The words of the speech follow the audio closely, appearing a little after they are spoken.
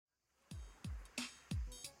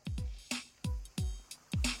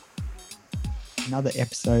Another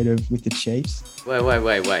episode of With the Chiefs. Wait.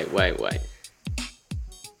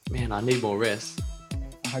 Man, I need more rest.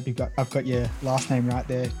 I hope I've got your last name right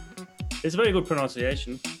there. It's a very good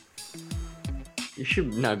pronunciation. You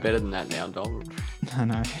should know better than that now, Donald. I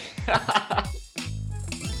know.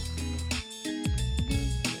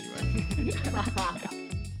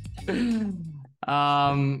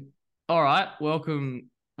 All right. Welcome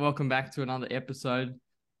back to another episode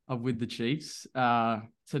of With the Chiefs.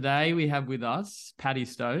 Today we have with us Paddy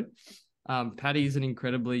Stow. Paddy is an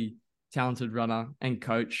incredibly talented runner and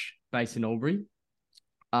coach based in Albury.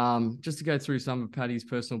 Just to go through some of Paddy's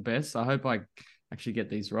personal bests, I hope I actually get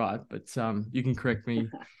these right, but you can correct me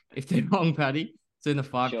if they're wrong, Paddy. So in the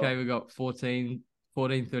 5K, Sure. we got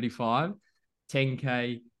 14:35,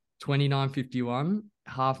 10K 29:51,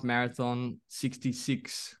 half marathon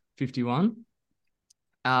 66:51.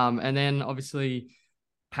 And then obviously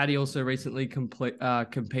Paddy also recently competed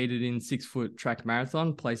in 6-foot track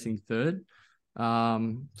marathon, placing third.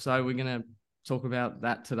 So we're going to talk about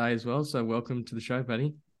that today as well. So welcome to the show,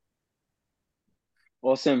 Paddy.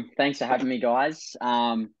 Awesome. Thanks for having me, guys.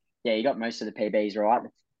 Yeah, you got most of the PBs right.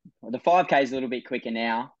 The 5K is a little bit quicker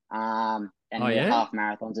now. And Oh, the yeah? half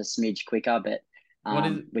marathon's a smidge quicker, but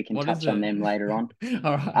we can what touch is on it? them later on.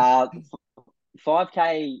 All right.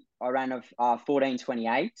 5K, I ran a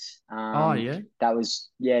 14:28. Oh, yeah? That was,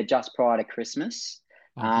 just prior to Christmas.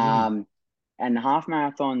 Oh, beauty. And the half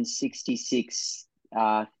marathon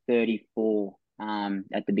 66:34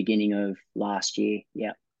 at the beginning of last year.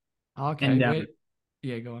 Yeah. Okay. And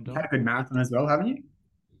yeah, go on, you Dom. had a good marathon as well, haven't you?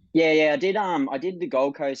 Yeah, I did. I did the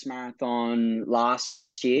Gold Coast Marathon last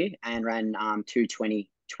year and ran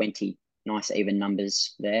 2:20:20. Nice even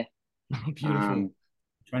numbers there. Oh, beautiful.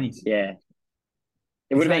 20s. Yeah, it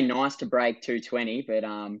Is would have been that- nice to break 2:20, but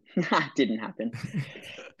it didn't happen.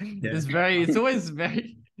 It's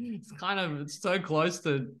so close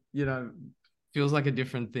to, feels like a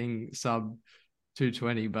different thing, sub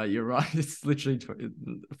 220, but you're right. It's literally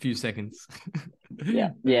a few seconds. Yeah.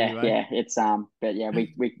 Anyway. It's but yeah,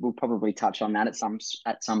 we'll probably touch on that at some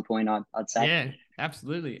point. I'd say. Yeah,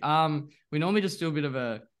 absolutely. We normally just do a bit of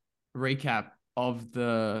a recap of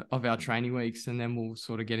our training weeks, and then we'll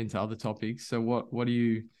sort of get into other topics. So what have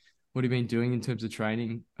you been doing in terms of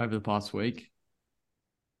training over the past week?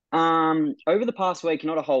 Over the past week,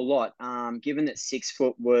 not a whole lot. Given that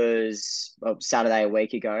 6-foot was Saturday a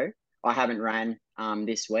week ago, I haven't ran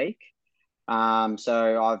this week.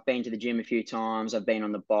 So I've been to the gym a few times. I've been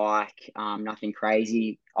on the bike. Nothing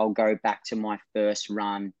crazy. I'll go back to my first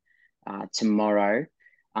run tomorrow.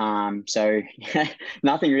 So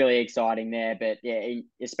nothing really exciting there, but yeah,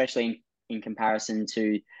 especially in comparison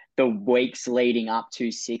to the weeks leading up to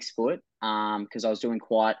 6-foot, because I was doing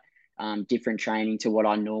quite different training to what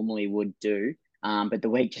I normally would do. But the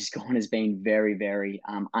week just gone has been very, very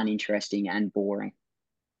uninteresting and boring.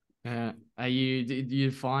 Do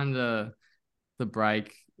you find the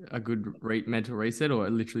break a good mental reset, or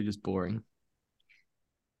literally just boring?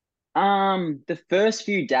 The first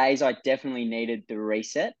few days I definitely needed the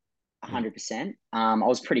reset, 100%. I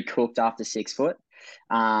was pretty cooked after 6-foot.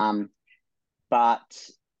 But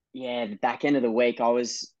yeah, the back end of the week, I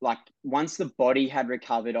was like, once the body had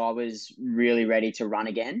recovered, I was really ready to run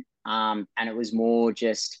again. And it was more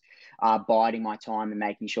just biding my time and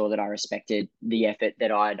making sure that I respected the effort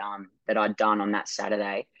that I'd done on that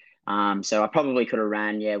Saturday. So I probably could have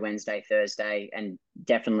ran, Wednesday, Thursday, and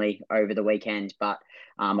definitely over the weekend. But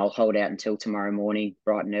I'll hold out until tomorrow morning,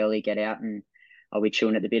 bright and early, get out, and I'll be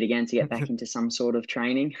chewing at the bit again to get back into some sort of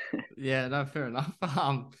training. Yeah, no, fair enough.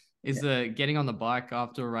 Is getting on the bike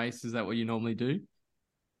after a race, is that what you normally do?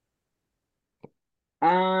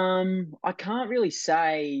 I can't really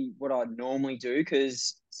say what I'd normally do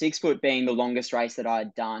because 6-foot being the longest race that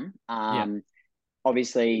I'd done,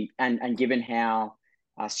 obviously, and given how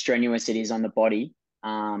strenuous it is on the body,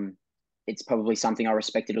 it's probably something I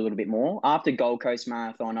respected a little bit more. After Gold Coast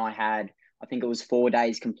Marathon, I think it was 4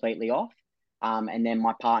 days completely off. And then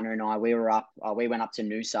my partner and I, we went up to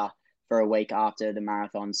Noosa for a week after the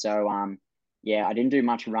marathon. So, I didn't do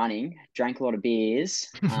much running, drank a lot of beers.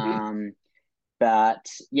 But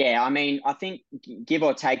yeah, I mean, I think give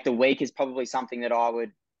or take the week is probably something that I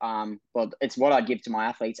would, it's what I'd give to my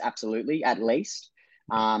athletes, absolutely, at least.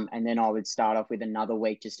 And then I would start off with another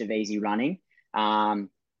week just of easy running.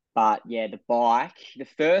 But yeah, the bike, the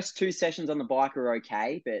first 2 sessions on the bike are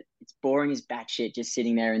okay, but it's boring as batshit just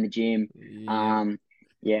sitting there in the gym. And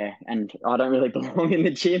I don't really belong in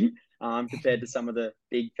the gym compared to some of the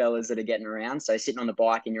big fellas that are getting around. So sitting on the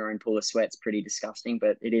bike in your own pool of sweat's pretty disgusting,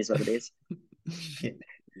 but it is what it is.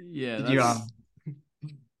 Yeah.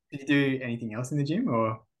 Did you do anything else in the gym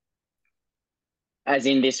or? As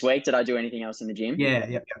in this week, did I do anything else in the gym? Yeah,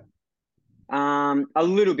 yep. A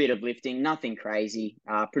little bit of lifting, nothing crazy.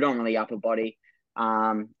 Predominantly upper body.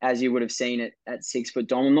 As you would have seen at 6 foot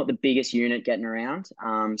Dom, I'm not the biggest unit getting around.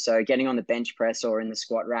 So getting on the bench press or in the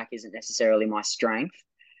squat rack isn't necessarily my strength.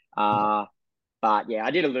 But yeah,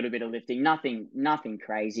 I did a little bit of lifting, nothing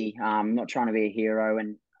crazy. Not trying to be a hero,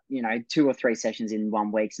 and 2 or 3 sessions in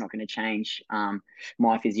 1 week's not going to change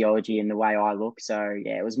my physiology and the way I look. So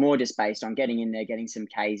yeah, it was more just based on getting in there, getting some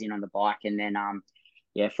Ks in on the bike, and then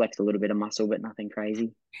yeah, flex a little bit of muscle, but nothing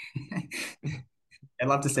crazy. I'd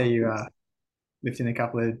love to see you lifting a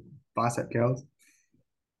couple of bicep curls.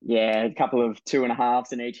 Yeah, a couple of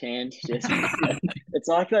 2.5s in each hand. Just it's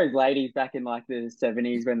like those ladies back in like the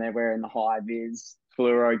 70s when they're wearing the high vis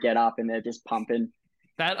fluoro get up and they're just pumping.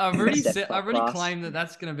 That I've already Step said. top I've already class. claimed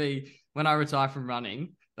that's going to be when I retire from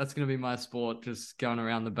running. That's going to be my sport. Just going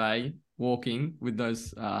around the bay, walking with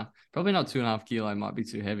those. Probably not 2.5 kilo. Might be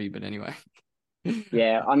too heavy, but anyway.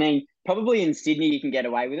 Yeah, I mean, probably in Sydney you can get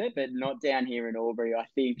away with it, but not down here in Albury. I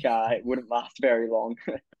think it wouldn't last very long.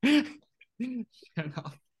 Fair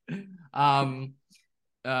enough.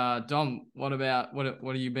 Dom, what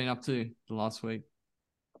have you been up to the last week?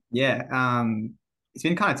 Yeah, it's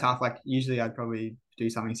been kind of tough. Like usually I'd probably do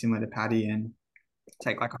something similar to Paddy and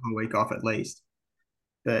take like a whole week off at least.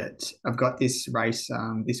 But I've got this race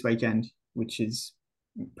this weekend, which is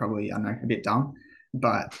probably, I don't know, a bit dumb,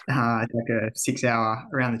 but it's like a 6 hour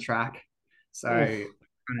around the track. So kind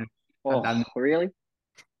of had that. Really?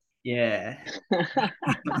 Yeah.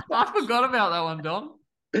 I forgot about that one, Dom.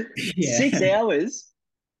 Yeah. 6 hours?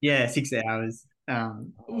 Yeah, 6 hours.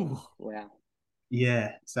 Wow.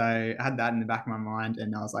 Yeah. So I had that in the back of my mind,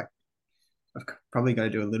 and I was like, I've probably got to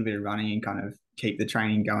do a little bit of running and kind of keep the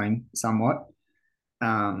training going somewhat.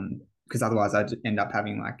 Because otherwise I'd end up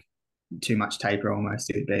having like too much taper almost.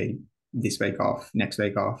 It would be this week off, next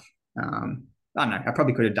week off. I don't know. I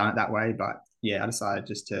probably could have done it that way, but yeah, I decided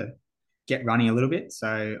just to get running a little bit.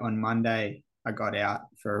 So on Monday, I got out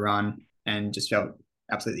for a run and just felt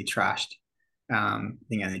absolutely trashed. I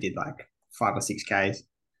think I only did like 5 or 6 Ks.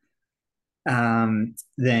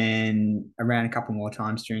 Then I ran a couple more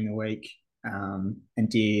times during the week and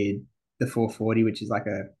did the 440, which is like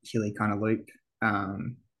a hilly kind of loop.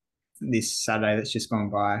 This Saturday that's just gone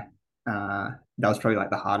by, that was probably like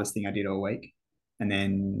the hardest thing I did all week. And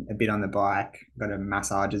then a bit on the bike, got a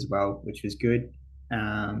massage as well, which was good.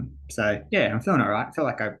 So yeah, I'm feeling all right. I feel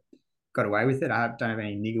like I got away with it. I don't have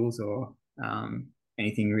any niggles or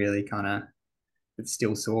anything really kind of that's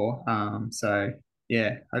still sore. So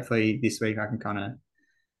yeah, hopefully this week I can kind of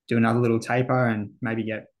do another little taper and maybe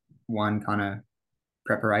get one kind of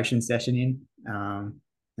preparation session in,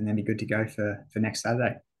 and then be good to go for next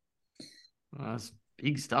Saturday. Well, that's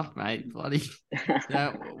big stuff, mate. Bloody.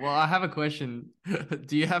 Yeah. Well, I have a question.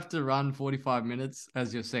 Do you have to run 45 minutes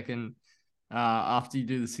as your second after you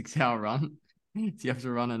do the 6 hour run? Do you have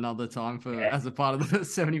to run another time as a part of the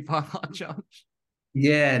 75 hard challenge?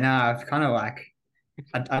 Yeah, no, I've kind of like,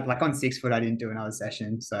 I like on 6 foot, I didn't do another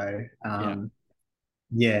session. So,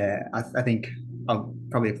 yeah, I think I'll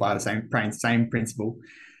probably apply the same principle.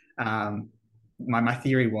 My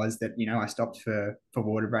theory was that, I stopped for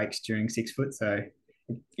water breaks during 6 foot. So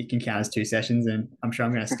it can count as 2 sessions, and I'm sure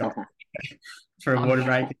I'm going to stop for a water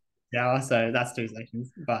break hour. So that's 2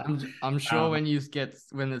 sessions. But I'm sure when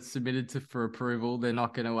it's submitted for approval, they're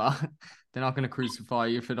not going to crucify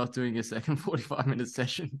you for not doing a second 45-minute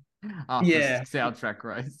session after a 6 hour track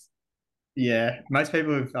race. Yeah, most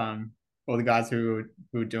people have all the guys who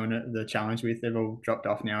were doing the challenge with, they've all dropped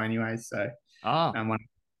off now anyway. So I'm one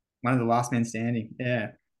of the last men standing.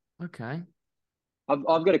 Yeah. Okay. I've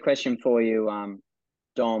got a question for you,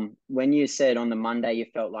 Dom. When you said on the Monday you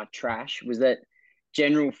felt like trash, was that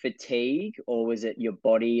general fatigue, or was it your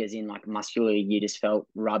body, as in like muscularly you just felt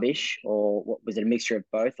rubbish, or what was it, a mixture of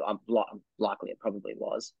both? Likely it probably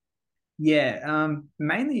was. Yeah,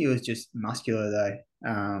 mainly it was just muscular though.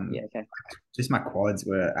 Yeah, okay. Just my quads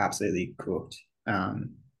were absolutely cooked.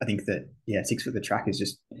 I think that 6 foot the track is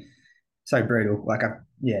just so brutal. Like I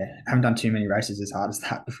haven't done too many races as hard as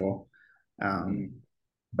that before.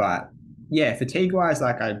 But yeah, fatigue wise,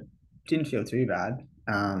 like I didn't feel too bad.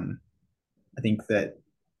 I think that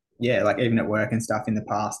like even at work and stuff in the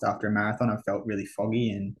past after a marathon, I felt really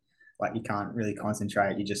foggy and like you can't really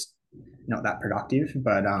concentrate. You're just not that productive.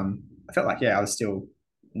 But I felt like I was still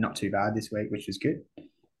not too bad this week, which was good.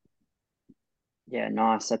 Yeah,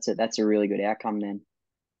 nice. That's a really good outcome then.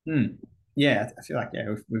 Yeah, I feel like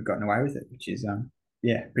we've gotten away with it, which is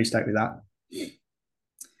pretty stoked with that.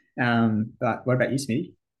 But what about you,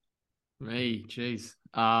 Smitty? Me, jeez.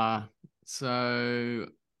 So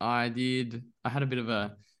I had a bit of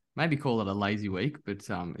a, maybe call it a lazy week, but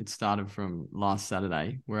it started from last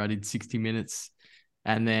Saturday where I did 60 minutes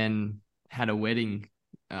and then had a wedding,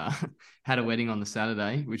 uh, had a wedding on the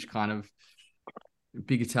Saturday, which kind of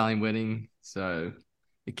big Italian wedding. So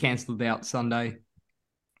it cancelled out Sunday.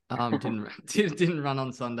 Didn't run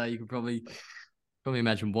on Sunday. You could probably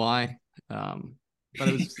imagine why. But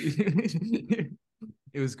it was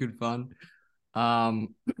it was good fun. Then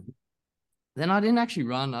I didn't actually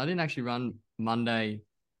run. I didn't actually run Monday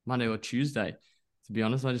or Tuesday. To be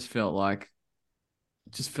honest, I just felt like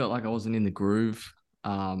I wasn't in the groove.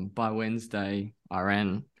 By Wednesday, I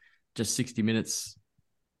ran just 60 minutes,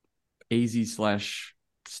 easy slash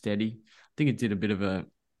steady. I think it did a bit of a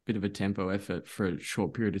tempo effort for a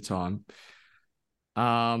short period of time.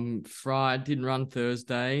 Friday didn't run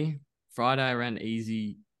Thursday. Friday I ran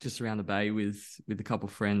easy just around the bay with a couple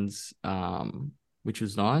of friends, which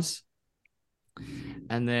was nice.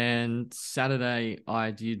 And then Saturday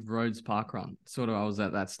I did Rhodes Park Run. Sort of I was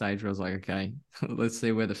at that stage where I was like, okay, let's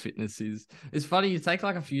see where the fitness is. It's funny, you take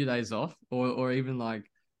like a few days off or even like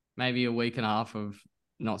maybe a week and a half of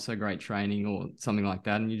not so great training or something like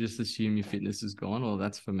that, and you just assume your fitness is gone. Well,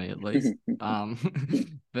 that's for me at least.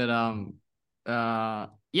 But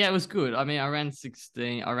yeah, it was good. I mean, I ran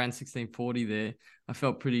 16:40 there. I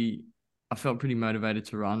felt pretty motivated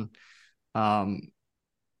to run.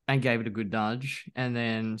 And gave it a good nudge. And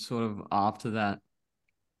then sort of after that,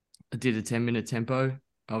 I did a 10-minute tempo.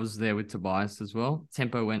 I was there with Tobias as well.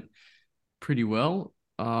 Tempo went pretty well.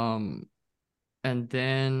 And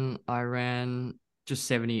then I ran just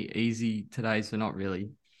 70 easy today, so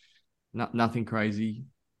nothing crazy.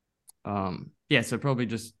 Yeah, so probably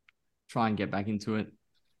just try and get back into it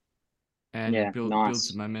and build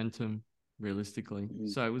some momentum realistically.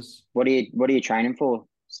 So it was. What are you training for,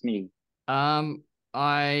 Smitty?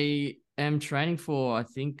 I am training for, I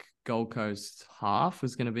think, Gold Coast half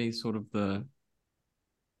was going to be sort of the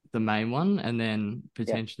main one, and then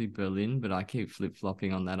potentially Berlin, but I keep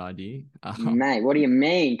flip-flopping on that idea. Mate, what do you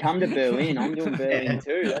mean? Come to Berlin. I'm doing Berlin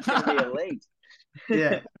too. That's going to be elite.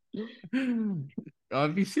 Yeah.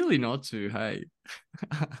 I'd be silly not to, hey.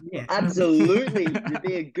 Yeah. Absolutely. You'd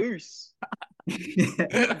be a goose.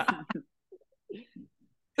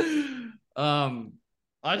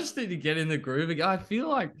 I just need to get in the groove again. I feel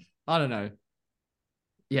like, I don't know.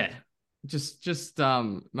 Yeah. Just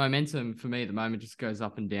momentum for me at the moment just goes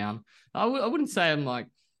up and down. I wouldn't say I'm like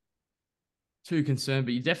too concerned,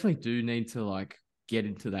 but you definitely do need to like get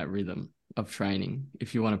into that rhythm of training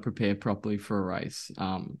if you want to prepare properly for a race.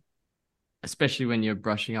 Especially when you're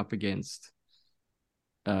brushing up against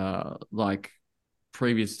like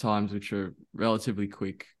previous times, which are relatively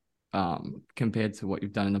quick compared to what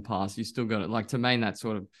you've done in the past. You still got to like to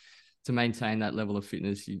maintain that level of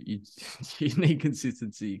fitness. You need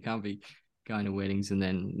consistency. You can't be going to weddings and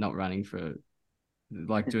then not running for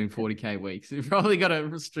like doing 40K weeks. You've probably got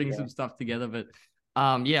to string some stuff together. But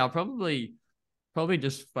yeah, I'll probably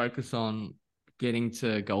just focus on getting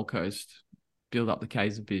to Gold Coast, build up the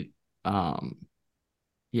Ks a bit.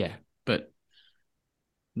 Yeah, but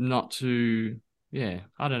not too. Yeah,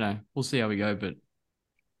 I don't know. We'll see how we go, but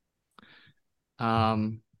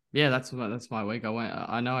yeah, that's my week.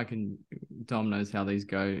 I know I can. Dom knows how these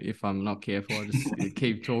go. If I'm not careful, I just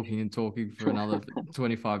keep talking for another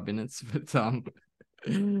 25 minutes. But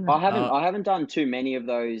I haven't done too many of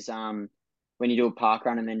those. When you do a park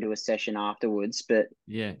run and then do a session afterwards. But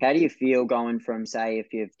yeah, how do you feel going from, say,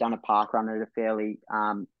 if you've done a park run at a fairly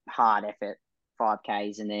hard effort,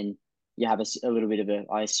 5Ks, and then you have a little bit of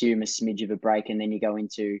I assume a smidge of a break, and then you go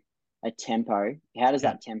into a tempo. How does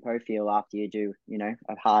that tempo feel after you do,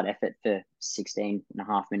 a hard effort for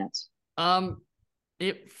 16.5 minutes?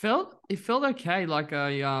 It felt okay. Like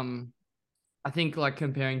I think like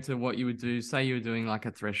comparing to what you would do, say you were doing like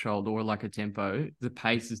a threshold or like a tempo, the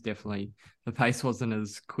pace wasn't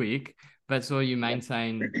as quick, but so you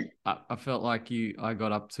maintain. I felt like I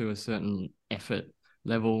got up to a certain effort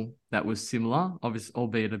level that was similar, obviously,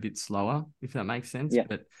 albeit a bit slower, if that makes sense. Yeah.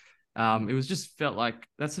 But it was just felt like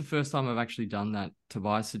that's the first time I've actually done that.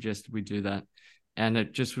 Tobias suggested we do that, and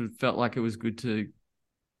it just felt like it was good to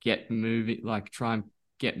get moving, like try and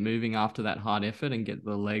get moving after that hard effort and get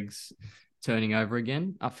the legs turning over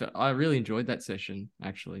again. I really enjoyed that session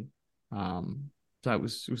actually. So it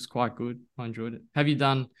was quite good. I enjoyed it. Have you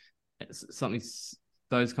done something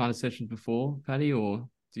those kind of sessions before, Paddy, or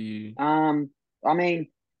do you? I mean,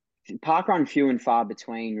 park run few and far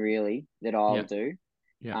between really that I'll do.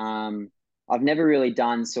 Yeah. I've never really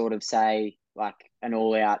done sort of say like an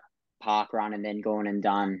all out park run and then gone and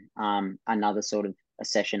done another sort of a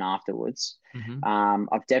session afterwards. Mm-hmm.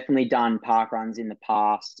 I've definitely done park runs in the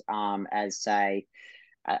past as, say,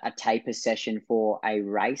 a taper session for a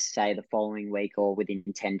race, say the following week or within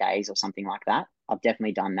 10 days or something like that. I've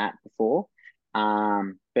definitely done that before.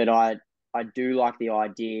 But I do like the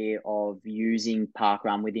idea of using park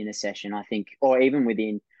run within a session, I think, or even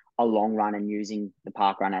within a long run, and using the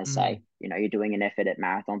park run as, say, you're doing an effort at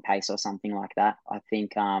marathon pace or something like that. I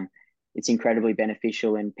think it's incredibly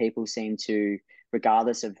beneficial, and people seem to,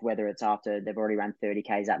 regardless of whether it's after they've already run 30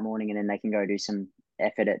 Ks that morning and then they can go do some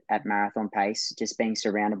effort at marathon pace, just being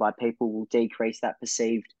surrounded by people will decrease that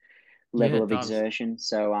perceived Yeah, level it of does. exertion.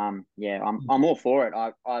 So I'm all for it.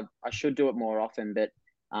 I should do it more often, but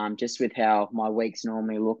just with how my weeks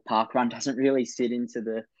normally look, parkrun doesn't really sit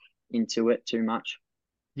into it too much.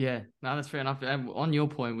 Yeah, no, that's fair enough. And on your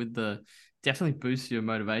point with the definitely boosts your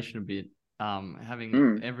motivation a bit.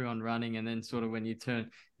 Having everyone running, and then sort of when you turn,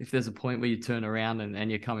 if there's a point where you turn around and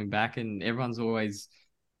you're coming back, and everyone's always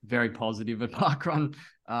very positive at parkrun,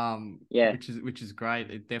 Yeah. which is great.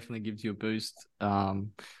 It definitely gives you a boost.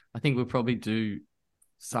 I think we'll probably do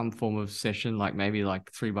some form of session, like maybe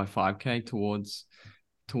like 3x5K towards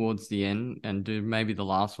the end, and do maybe the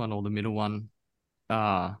last one or the middle one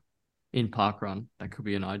in parkrun. That could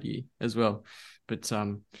be an idea as well. But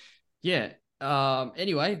yeah.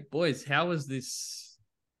 Anyway, boys, how was this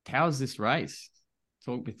race?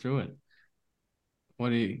 Talk me through it.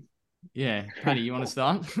 Paddy, you want to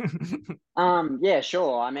start? Yeah,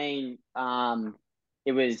 sure. I mean,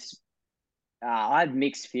 it was I had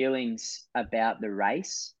mixed feelings about the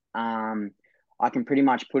race. I can pretty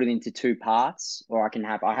much put it into two parts, or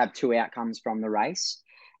I have two outcomes from the race.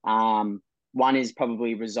 One is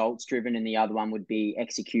probably results driven, and the other one would be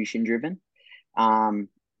execution driven.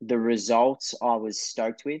 The results I was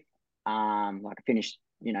stoked with. Like I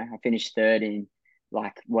finished third in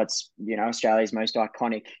like what's Australia's most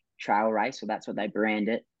iconic trail race. Well, that's what they brand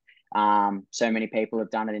it. So many people have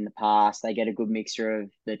done it in the past. They get a good mixture of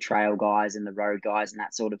the trail guys and the road guys and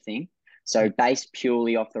that sort of thing. So based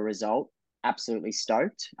purely off the result, absolutely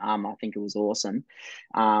stoked. I think it was awesome.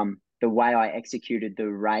 The way I executed the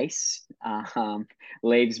race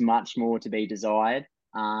leaves much more to be desired.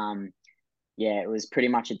 Yeah, it was pretty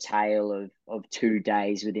much a tale of 2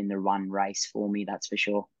 days within the one race for me. That's for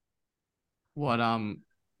sure. What happened?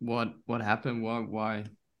 Why?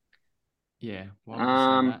 Yeah, why would you say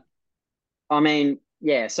Um, that? I mean,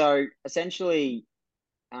 yeah. So essentially,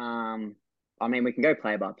 I mean, we can go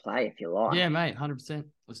play by play if you like. Yeah, mate, 100%.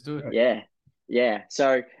 Let's do it. Yeah, yeah.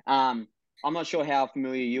 So, I'm not sure how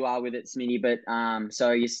familiar you are with it, Smitty, but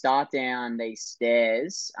so you start down these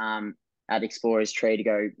stairs, at Explorer's Tree to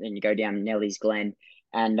go, and you go down Nellie's Glen,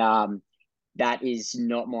 and that is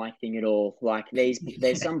not my thing at all. Like there's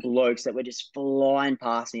some blokes that were just flying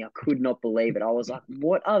past me. I could not believe it. I was like,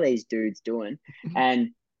 what are these dudes doing?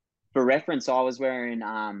 And for reference, I was wearing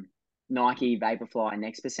Nike Vaporfly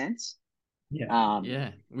Next Percents. Yeah.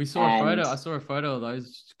 Yeah, we saw a And photo. I saw a photo of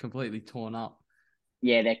those completely torn up.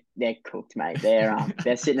 yeah, they're cooked, mate. They're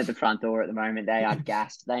sitting at the front door at the moment. They are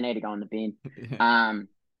gassed. They need to go in the bin.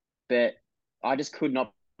 But I just could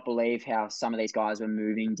not believe how some of these guys were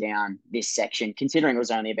moving down this section, considering it was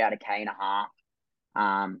only about a K and a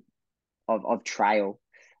half of trail,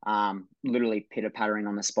 literally pitter pattering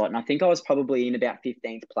on the spot. And I think I was probably in about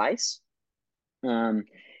 15th place.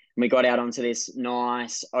 We got out onto this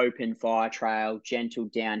nice open fire trail, gentle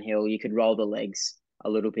downhill. You could roll the legs a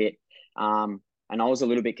little bit. And I was a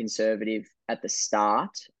little bit conservative at the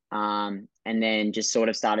start, and then just sort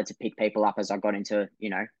of started to pick people up as I got into,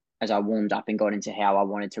 as I warmed up and got into how I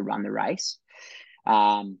wanted to run the race.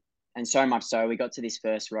 And so much so, we got to this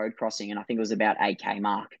first road crossing, and I think it was about 8K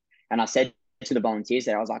mark. And I said to the volunteers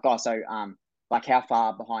there, I was like, oh, so like how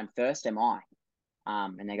far behind first am I?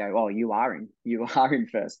 And they go, oh, you are in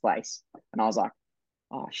first place. And I was like,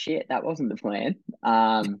 oh shit, that wasn't the plan.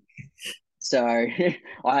 So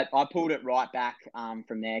I pulled it right back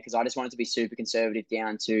from there, because I just wanted to be super conservative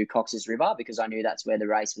down to Cox's River, because I knew that's where the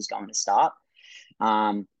race was going to start.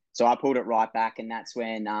 So I pulled it right back, and that's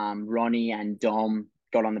when Ronnie and Dom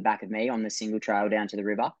got on the back of me on the single trail down to the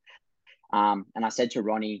river. And I said to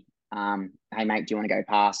Ronnie, hey mate, do you want to go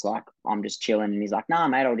past? Like, I'm just chilling. And he's like, nah,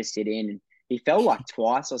 mate, I'll just sit in. And he fell like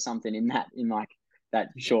twice or something in that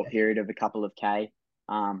short period of a couple of K.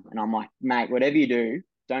 And I'm like, mate, whatever you do,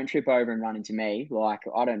 don't trip over and run into me. Like,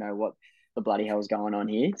 I don't know what the bloody hell's going on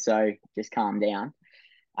here. So just calm down.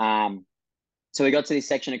 So we got to this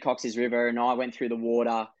section of Cox's River, and I went through the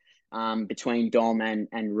water between Dom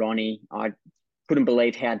and Ronnie. I couldn't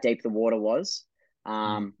believe how deep the water was.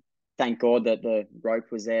 Thank God that the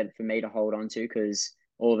rope was there for me to hold on to, because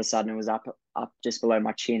all of a sudden it was up just below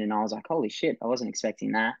my chin, and I was like, holy shit, I wasn't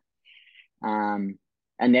expecting that. And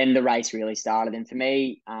then the race really started. And for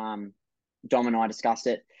me, Dom and I discussed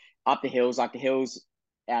it, up the hills, like the hills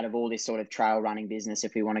out of all this sort of trail running business,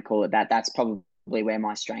 if we want to call it that, that's probably where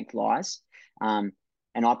my strength lies.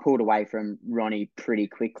 And I pulled away from Ronnie pretty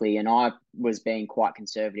quickly, and I was being quite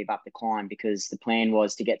conservative up the climb because the plan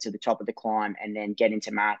was to get to the top of the climb and then get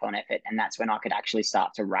into marathon effort. And that's when I could actually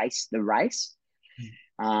start to race the race.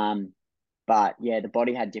 But yeah, the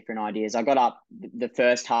body had different ideas. I got up the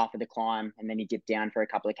first half of the climb and then he dipped down for a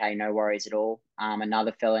couple of K, no worries at all.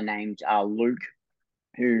 Another fella named Luke,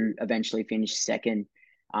 who eventually finished second,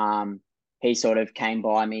 he sort of came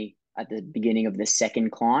by me at the beginning of the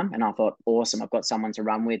second climb, and I thought, awesome, I've got someone to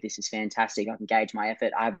run with. This is fantastic. I can gauge my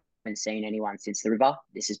effort. I haven't seen anyone since the river.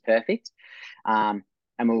 This is perfect. And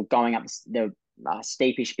we were going up the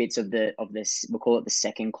steepish bits of this, we'll call it the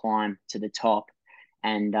second climb to the top.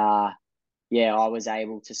 And yeah, I was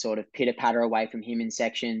able to sort of pitter patter away from him in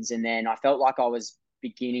sections. And then I felt like I was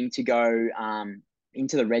beginning to go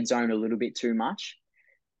into the red zone a little bit too much.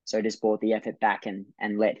 So just brought the effort back and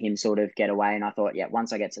let him sort of get away. And I thought, yeah,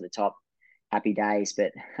 once I get to the top, happy days.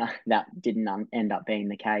 But that didn't end up being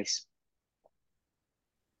the case.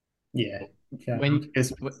 Yeah.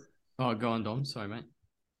 Oh, go on, Dom. Sorry, mate.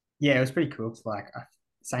 Yeah, it was pretty cool. It's like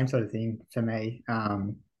same sort of thing for me.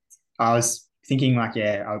 I was thinking like,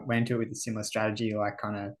 yeah, I went into it with a similar strategy, like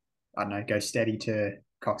kind of, I don't know, go steady to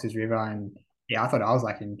Cox's River. And yeah, I thought I was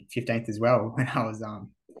like in 15th as well when I was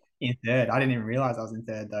in third. I didn't even realize I was in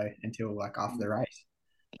third though until like after the race.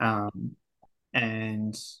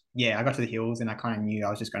 And yeah, I got to the hills and I kind of knew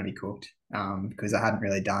I was just going to be cooked because I hadn't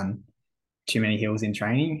really done too many hills in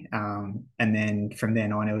training. And then from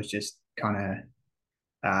then on, it was just kind of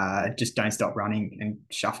just don't stop running and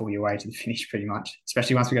shuffle your way to the finish pretty much.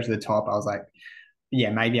 Especially once we got to the top, I was like,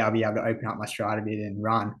 yeah, maybe I'll be able to open up my stride a bit and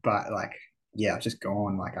run. But like, yeah, I was just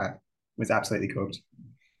gone. Like I was absolutely cooked.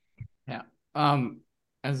 Yeah.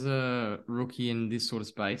 As a rookie in this sort of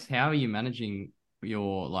space, how are you managing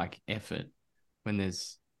your like effort when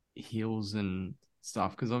there's hills and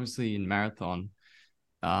stuff? Because obviously in marathon,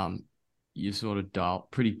 you sort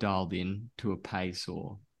of pretty dialed in to a pace,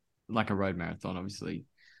 or like a road marathon, obviously.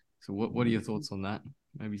 So what are your thoughts on that?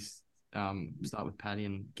 Maybe start with Paddy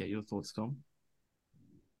and get your thoughts, Tom.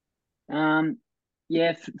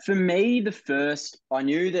 Yeah, for me, I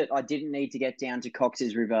knew that I didn't need to get down to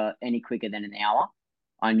Cox's River any quicker than an hour.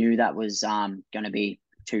 I knew that was going to be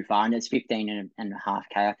too far, and it's 15 and a half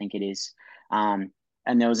K, I think it is. And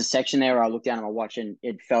there was a section there where I looked down at my watch and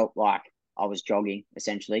it felt like I was jogging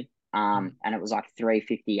essentially. And it was like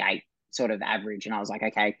 3:58 sort of average. And I was like,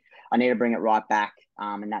 okay, I need to bring it right back.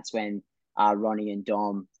 And that's when Ronnie and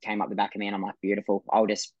Dom came up the back of me, and I'm like, beautiful.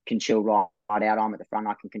 Can chill right out. I'm at the front.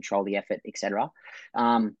 I can control the effort, etc.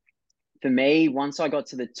 For me, once I got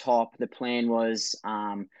to the top, the plan was,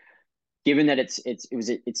 given that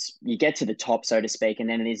you get to the top, so to speak, and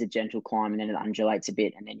then it is a gentle climb, and then it undulates a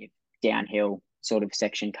bit, and then your downhill sort of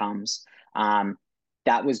section comes.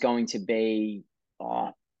 That was going to be,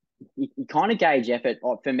 you kind of gauge effort.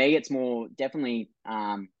 For me, it's more definitely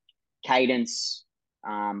cadence,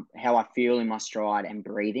 how I feel in my stride, and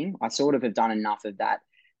breathing. I sort of have done enough of that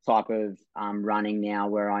type of running now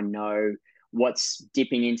where I know what's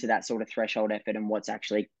dipping into that sort of threshold effort and what's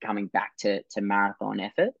actually coming back to marathon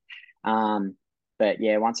effort. But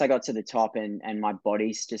yeah, once I got to the top and my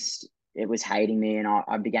body's it was hating me, and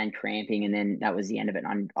I began cramping, and then that was the end of it.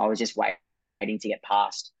 And I was just waiting to get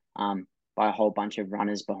passed by a whole bunch of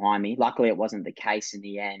runners behind me. Luckily, it wasn't the case in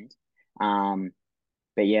the end.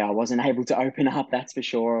 But yeah, I wasn't able to open up, that's for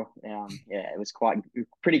sure. Yeah, it was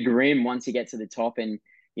pretty grim once you get to the top, and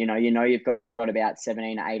you know you've got about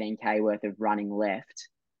 17 or 18K worth of running left.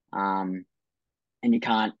 And you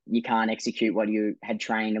can't execute what you had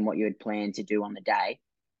trained and what you had planned to do on the day.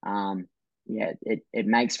 Yeah, it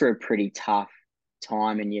makes for a pretty tough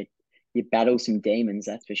time, and you battle some demons,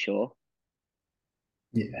 that's for sure.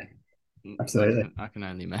 Yeah, absolutely. I can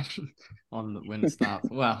only imagine when it starts.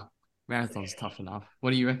 Well, marathon's tough enough.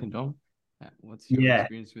 What do you reckon, Dom? What's your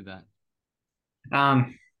experience with that? No,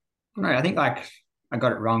 I think like I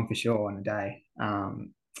got it wrong for sure on the day.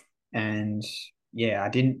 And yeah, I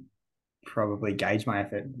didn't probably gauge my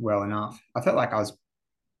effort well enough. I felt like I was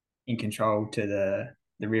in control to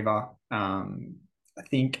the river. I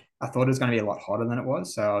think I thought it was going to be a lot hotter than it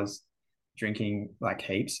was, so I was drinking like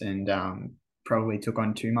heaps and probably took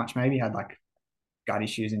on too much. Maybe had like gut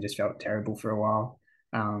issues and just felt terrible for a while.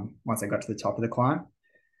 Once I got to the top of the climb,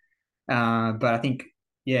 but I think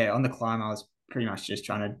on the climb I was pretty much just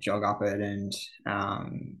trying to jog up it and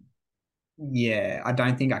yeah, I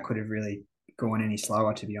don't think I could have really gone any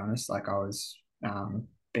slower, to be honest. Like I was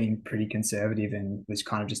being pretty conservative and was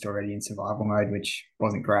kind of just already in survival mode, which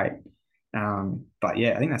wasn't great. But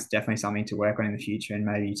yeah, I think that's definitely something to work on in the future and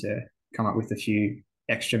maybe to come up with a few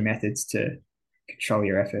extra methods to control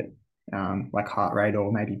your effort, like heart rate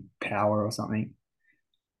or maybe power or something.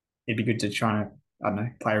 It'd be good to try to, I don't know,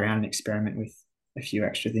 play around and experiment with a few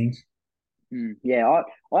extra things. Yeah,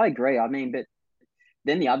 I agree. I mean, but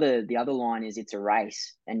then the other line is it's a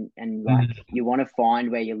race, and like you want to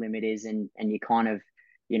find where your limit is, and you kind of,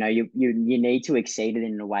 you need to exceed it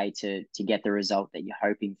in a way to get the result that you're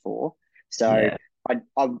hoping for. So Yeah.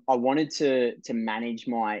 I wanted to manage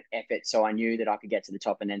my effort so I knew that I could get to the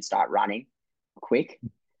top and then start running quick.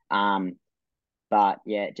 But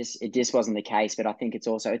yeah, it just wasn't the case. But I think it's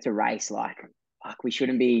a race. Like we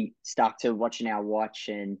shouldn't be stuck to watching our watch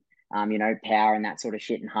and power and that sort of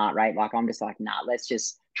shit and heart rate. Like I'm just like, nah, let's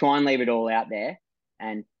just try and leave it all out there.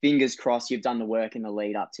 And fingers crossed you've done the work in the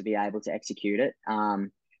lead up to be able to execute it.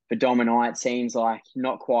 For Dom and I, it seems like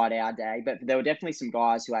not quite our day, but there were definitely some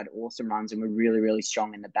guys who had awesome runs and were really, really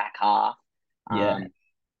strong in the back half. Yeah.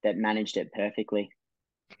 That managed it perfectly.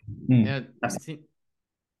 Yeah,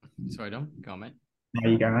 sorry, Dom, go on, mate.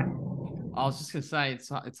 There you go, mate. I was just gonna say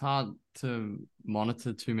it's hard to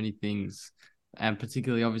monitor too many things, and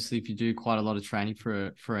particularly obviously if you do quite a lot of training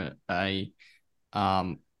for a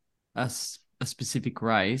specific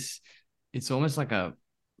race, it's almost like a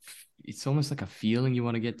feeling you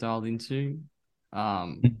want to get dialed into.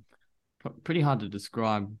 Pretty hard to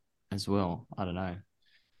describe as well. I don't know.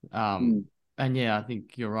 And yeah, I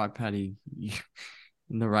think you're right, Paddy.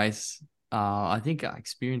 In the race, I think I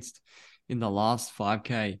experienced in the last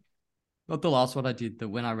 5K, not the last one I did, that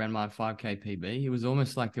when I ran my 5K PB, it was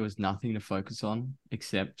almost like there was nothing to focus on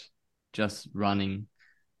except just running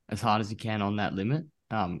as hard as you can on that limit.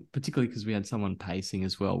 Particularly because we had someone pacing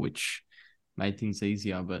as well, which made things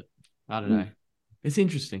easier. But I don't know. It's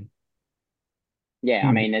interesting. Yeah,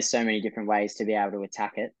 I mean, there's so many different ways to be able to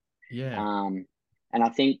attack it. Yeah. And I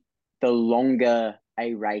think the longer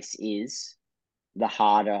a race is, the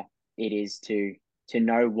harder it is to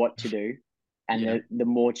know what to do, and the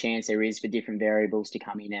more chance there is for different variables to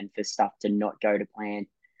come in and for stuff to not go to plan.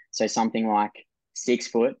 So something like 6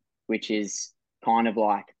 foot, which is kind of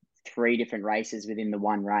like 3 different races within the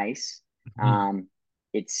one race,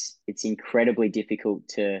 it's incredibly difficult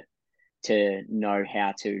to know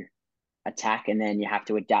how to attack, and then you have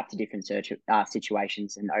to adapt to different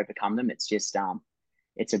situations and overcome them. It's just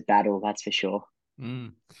it's a battle, that's for sure.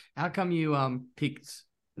 How come you picked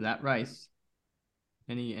that race?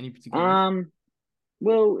 Any particular reason?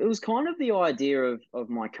 Well, it was kind of the idea of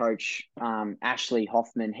my coach, Ashley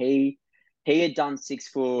Hoffman. He had done 6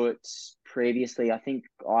 foot previously, I think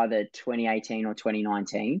either 2018 or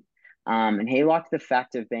 2019. And he liked the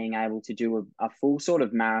fact of being able to do a full sort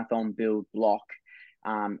of marathon build block.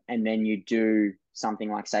 And then you do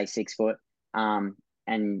something like, say, 6 foot.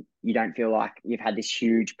 And you don't feel like you've had this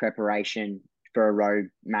huge preparation for a road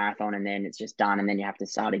marathon and then it's just done and then you have to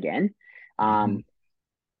start again.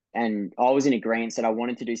 And I was in agreement that I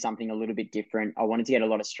wanted to do something a little bit different. I wanted to get a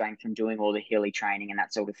lot of strength from doing all the hilly training and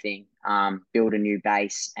that sort of thing, build a new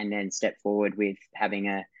base and then step forward with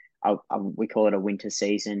having we call it a winter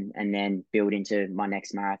season, and then build into my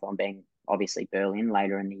next marathon being obviously Berlin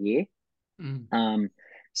later in the year.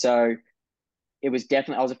 So it was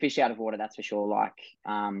definitely, I was a fish out of water, that's for sure. Like,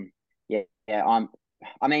 I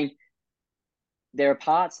mean, there are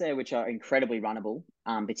parts there which are incredibly runnable,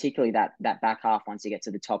 particularly that back half once you get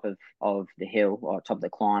to the top of the hill or top of the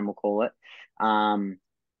climb, we'll call it.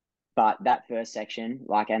 But that first section,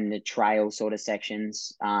 like, and the trail sort of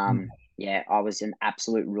sections, I was an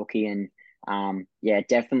absolute rookie. And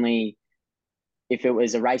definitely, if it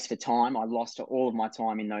was a race for time, I lost all of my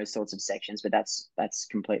time in those sorts of sections, but that's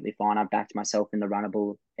completely fine. I backed myself in the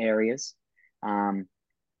runnable areas.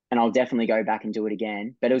 And I'll definitely go back and do it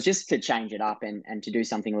again. But it was just to change it up and to do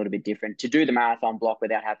something a little bit different, to do the marathon block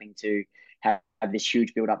without having to have this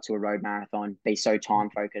huge build up to a road marathon, be so time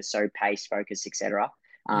focused, so pace focused, etc.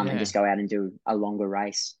 And just go out and do a longer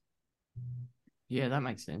race. Yeah, that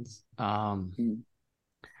makes sense.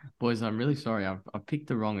 Boys, I'm really sorry. I've picked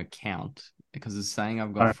the wrong account because it's saying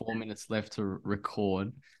I've got 4 minutes left to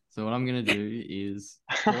record. So what I'm going to do is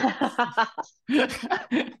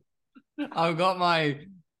I've got my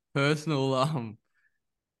personal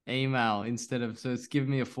email instead of, so it's giving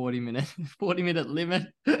me a 40-minute limit.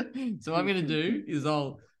 So what I'm gonna do is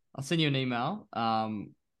I'll send you an email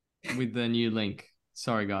with the new link.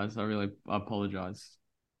 Sorry guys, I apologize.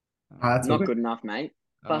 That's not good enough, mate.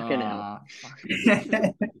 Fucking hell.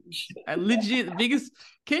 Legit, the biggest.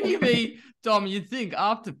 Can you be, Dom? You'd think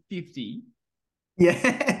after 50,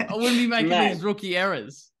 Yeah. I wouldn't be making Mate. these rookie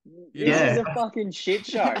errors. You This know? is a fucking shit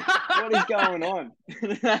show. What is going on?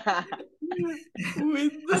 With the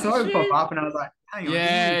I saw it pop sheep. up and I was like, hang on.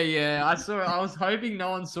 Yeah. I saw it. I was hoping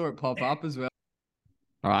no one saw it pop up as well.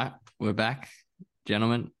 All right, we're back,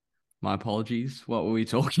 gentlemen. My apologies. What were we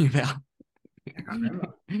talking about? I can't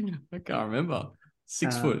remember. I can't remember.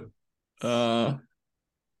 6 foot. Don't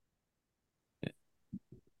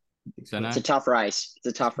know. It's a tough race.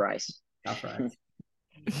 Tough race.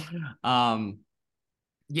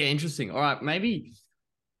 Yeah, interesting. All right, maybe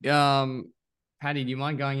Paddy, do you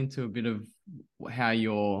mind going into a bit of how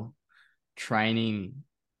your training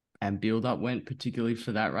and build up went, particularly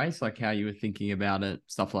for that race, like how you were thinking about it,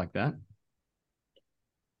 stuff like that?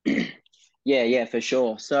 Yeah, for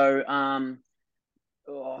sure. So,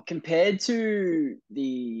 compared to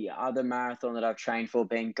the other marathon that I've trained for,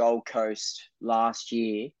 being Gold Coast last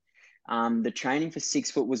year, the training for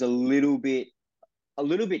 6 foot was a little bit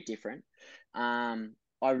different.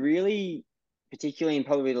 I really, particularly in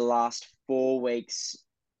probably the last 4 weeks,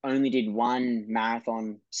 only did one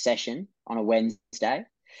marathon session on a Wednesday,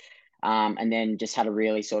 and then just had a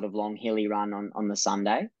really sort of long hilly run on the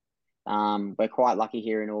Sunday. We're quite lucky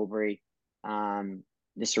here in Albury,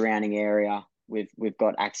 the surrounding area. We've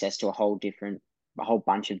got access to a whole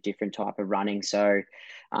bunch of different type of running. So,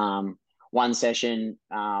 one session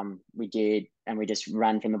we just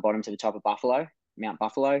ran from the bottom to the top of Mount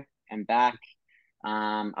Buffalo, and back.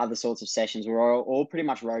 Other sorts of sessions were all pretty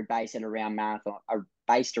much road based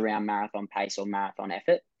based around marathon pace or marathon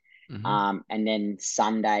effort. Mm-hmm. And then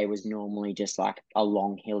Sunday was normally just like a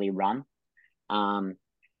long hilly run.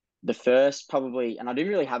 The first probably, and I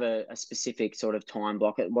didn't really have a specific sort of time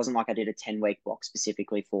block. It wasn't like I did a 10-week block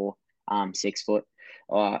specifically for 6 foot.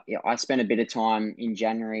 I spent a bit of time in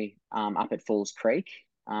January up at Falls Creek.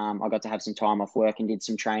 I got to have some time off work and did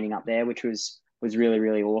some training up there, which was really,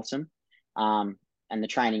 really awesome. And the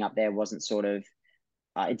training up there wasn't sort of,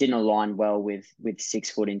 it didn't align well with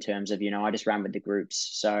 6 foot in terms of, I just ran with the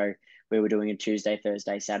groups. So we were doing a Tuesday,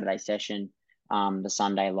 Thursday, Saturday session, the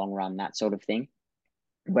Sunday long run, that sort of thing.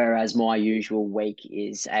 Whereas my usual week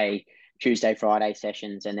is a Tuesday, Friday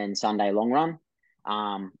sessions and then Sunday long run.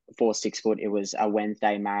 For 6 foot, it was a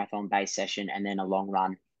Wednesday marathon based session and then a long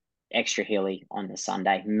run, extra hilly on the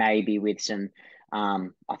Sunday, maybe with some, I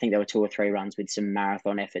think there were 2 or 3 runs with some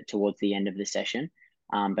marathon effort towards the end of the session.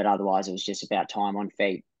 But otherwise it was just about time on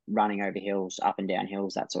feet, running over hills, up and down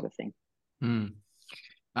hills, that sort of thing.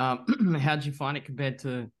 How did you find it compared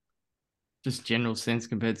to just general sense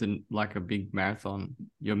compared to like a big marathon,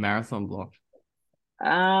 your marathon block?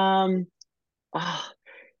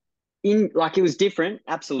 It was different,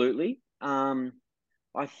 absolutely. I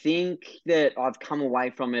think that I've come away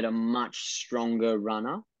from it a much stronger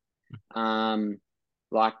runner.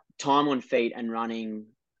 Like time on feet and running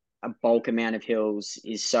a bulk amount of hills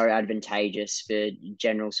is so advantageous for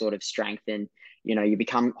general sort of strength, and you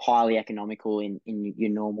become highly economical in your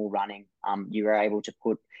normal running. You are able to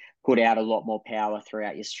put out a lot more power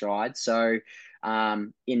throughout your stride. So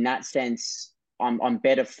in that sense, I'm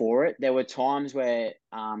better for it. There were times where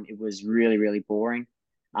it was really, really boring.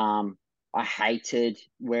 I hated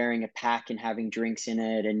wearing a pack and having drinks in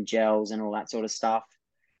it and gels and all that sort of stuff.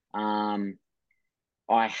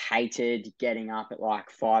 I hated getting up at like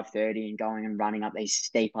 5:30 and going and running up these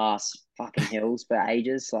steep ass fucking hills for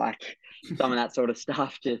ages. Like some of that sort of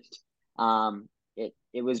stuff just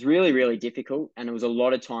it was really, really difficult, and it was a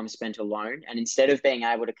lot of time spent alone. And instead of being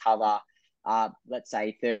able to cover let's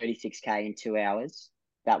say 36K in 2 hours,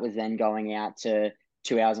 that was then going out to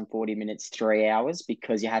 2 hours and 40 minutes, 3 hours,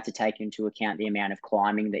 because you had to take into account the amount of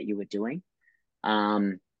climbing that you were doing.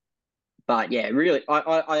 But yeah, really,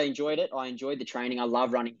 I enjoyed it. I enjoyed the training. I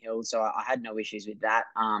love running hills, so I had no issues with that.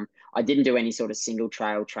 I didn't do any sort of single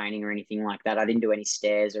trail training or anything like that. I didn't do any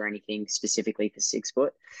stairs or anything specifically for 6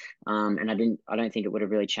 foot. And I don't think it would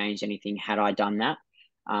have really changed anything had I done that.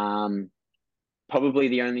 Probably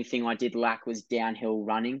the only thing I did lack was downhill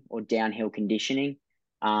running or downhill conditioning.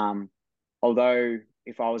 Although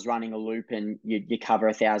if I was running a loop and you cover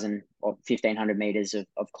 1,000 or 1,500 meters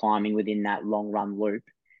of climbing within that long run loop,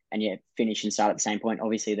 and finish and start at the same point,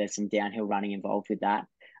 obviously there's some downhill running involved with that.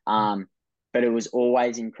 But it was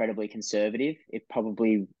always incredibly conservative. It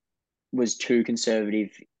probably was too conservative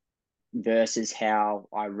versus how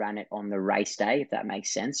I ran it on the race day, if that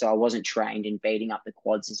makes sense. So I wasn't trained in beating up the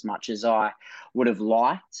quads as much as I would have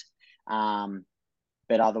liked.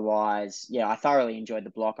 But otherwise, yeah, I thoroughly enjoyed the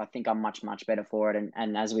block. I think I'm much, much better for it.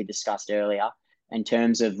 And as we discussed earlier, in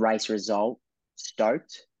terms of race result,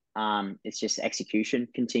 stoked. It's just execution,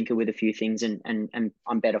 can tinker with a few things, and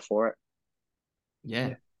I'm better for it.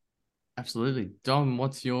 Yeah, absolutely. Dom,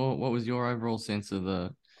 what was your overall sense of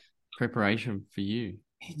the preparation for you?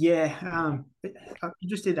 Yeah, I'm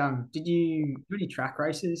interested. Did you do any track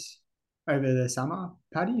races over the summer,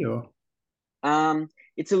 Paddy? Or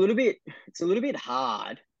It's a little bit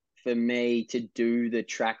hard for me to do the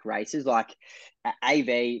track races like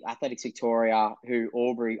AV Athletics Victoria, who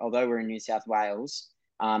Albury, although we're in New South Wales,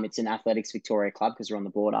 it's an Athletics Victoria club because we're on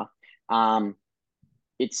the border.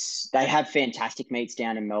 They have fantastic meets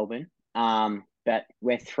down in Melbourne. But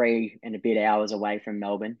we're 3 and a bit hours away from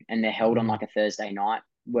Melbourne, and they're held on like a Thursday night,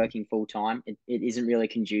 working full time. It isn't really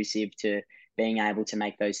conducive to being able to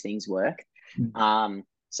make those things work.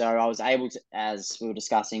 So I was able to, as we were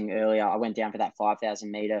discussing earlier, I went down for that 5,000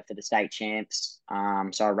 meter for the state champs.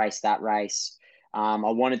 So I raced that race. I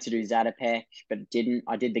wanted to do Zatopek, but didn't.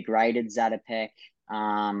 I did the graded Zatopek,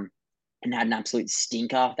 and had an absolute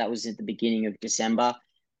stinker. That was at the beginning of December.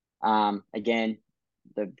 Again,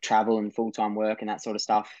 the travel and full-time work and that sort of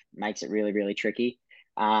stuff makes it really, really tricky.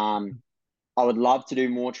 I would love to do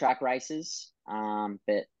more track races,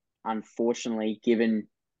 but unfortunately, given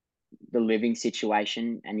the living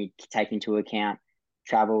situation, and you take into account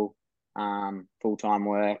travel, full-time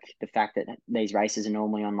work, the fact that these races are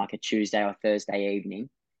normally on like a Tuesday or Thursday evening,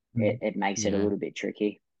 it makes it a little bit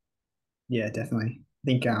tricky. Yeah, definitely. I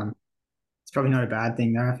think it's probably not a bad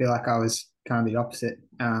thing though. I feel like I was kind of the opposite.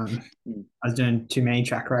 I was doing too many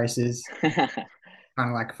track races, kind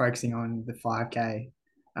of like focusing on the 5K.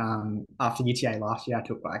 After UTA last year, I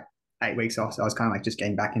took like 8 weeks off, so I was kind of like just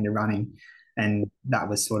getting back into running, and that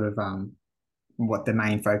was sort of what the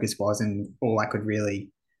main focus was, and all I could really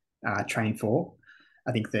train for.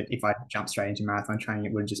 I think that if I jumped straight into marathon training,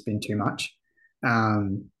 it would have just been too much.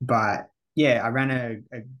 But yeah, I ran a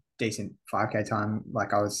decent 5K time.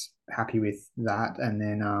 Like I was happy with that, and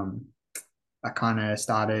then I kind of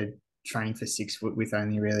started training for 6 foot with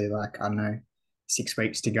only really like, I don't know, 6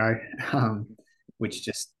 weeks to go, which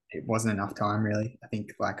just, it wasn't enough time really. I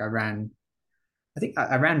think like I ran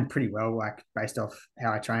pretty well, like based off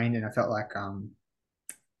how I trained, and I felt like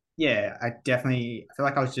yeah, I feel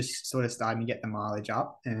like I was just sort of starting to get the mileage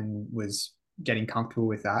up and was getting comfortable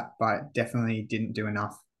with that, but definitely didn't do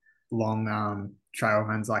enough long trail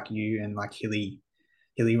runs like you, and like hilly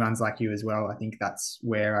runs like you as well. I think that's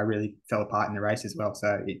where I really fell apart in the race as well.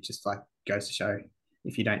 So it just like goes to show,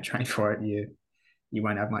 if you don't train for it, you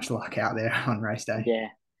won't have much luck out there on race day.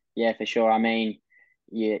 Yeah, for sure. I mean,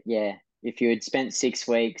 yeah. If you had spent 6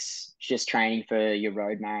 weeks just training for your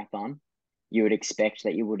road marathon, you would expect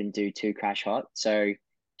that you wouldn't do too crash hot. So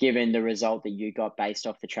given the result that you got based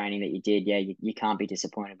off the training that you did, yeah, you can't be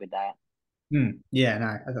disappointed with that. Yeah, no,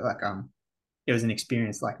 I felt like it was an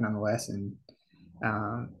experience like nonetheless, and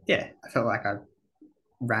yeah, I felt like I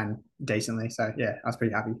ran decently. So yeah, I was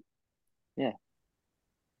pretty happy. Yeah.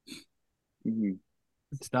 Mm-hmm.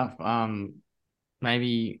 Good stuff.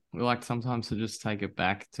 Maybe we like sometimes to just take it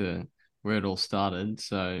back to where it all started.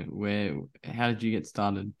 So how did you get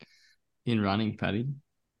started in running, Paddy?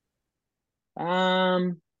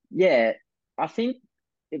 Yeah, I think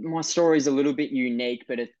my story is a little bit unique,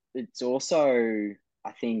 but it's also,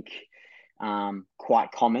 I think,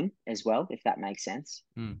 quite common as well, if that makes sense.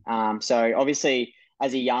 So obviously,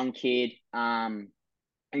 as a young kid, and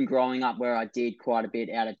growing up where I did quite a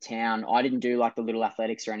bit out of town, I didn't do like the little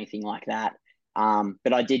athletics or anything like that.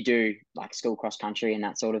 But I did do like school cross country and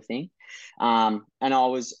that sort of thing. And I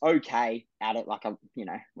was okay at it. Like,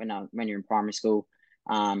 when you're in primary school,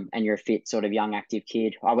 and you're a fit sort of young active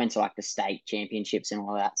kid, I went to like the state championships and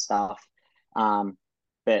all that stuff.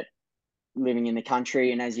 But living in the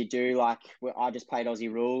country, and as you do, like I just played Aussie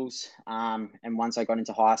rules. And once I got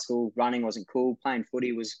into high school, running wasn't cool. Playing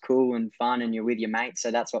footy was cool and fun, and you're with your mates,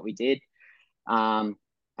 so that's what we did.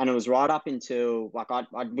 And it was right up until like I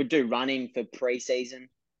would do running for pre-season,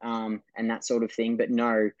 and that sort of thing, but no,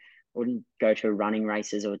 I wouldn't go to running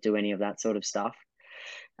races or do any of that sort of stuff.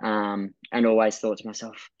 And always thought to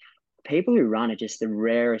myself, people who run are just the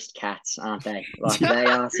rarest cats, aren't they? Like they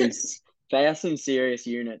are some serious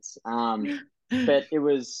units. But it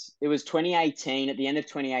was 2018. At the end of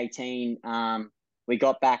 2018, we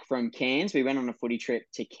got back from Cairns. We went on a footy trip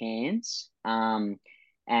to Cairns.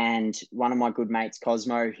 And one of my good mates,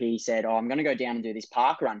 Cosmo, he said, "Oh, I'm going to go down and do this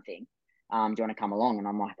park run thing. Do you want to come along?" And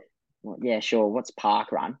I'm like, "Well, yeah, sure. What's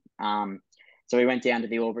park run?" So we went down to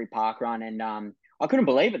the Albury park run, and I couldn't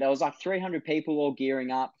believe it. There was like 300 people all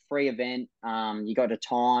gearing up, free event. You got a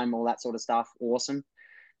time, all that sort of stuff. Awesome.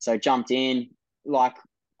 So jumped in, like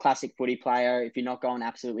classic footy player. If you're not going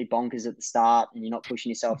absolutely bonkers at the start and you're not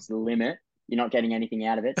pushing yourself to the limit, you're not getting anything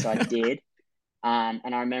out of it. So I did.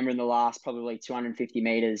 And I remember in the last probably 250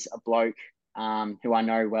 meters, a bloke who I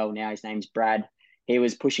know well now, his name's Brad. He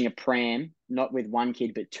was pushing a pram, not with one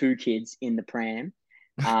kid, but two kids in the pram.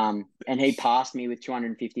 And he passed me with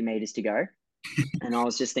 250 meters to go. And I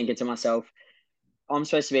was just thinking to myself, I'm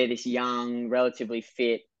supposed to be this young, relatively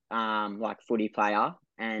fit, like footy player,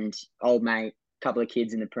 and old mate, couple of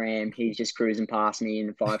kids in the pram. He's just cruising past me in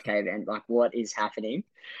the 5K event. Like, what is happening?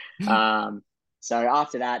 So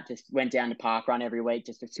after that, just went down to park run every week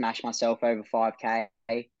just to smash myself over 5K.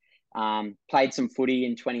 Played some footy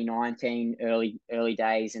in 2019, early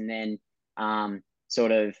days, and then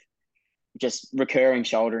sort of just recurring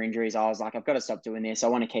shoulder injuries. I was like, I've got to stop doing this. I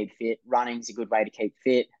want to keep fit. Running's a good way to keep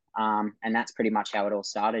fit. And that's pretty much how it all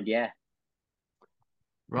started. Yeah.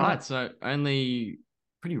 Right. So only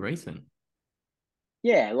pretty recent.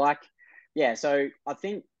 Yeah. So I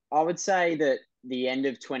think I would say that the end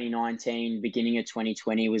of 2019, beginning of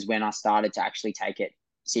 2020 was when I started to actually take it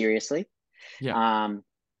seriously. Yeah.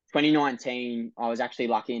 2019, I was actually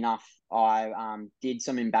lucky enough. I did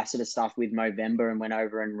some ambassador stuff with Movember and went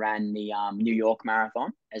over and ran the New York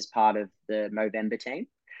Marathon as part of the Movember team.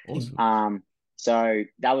 Awesome. So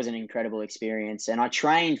that was an incredible experience. And I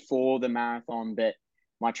trained for the marathon, but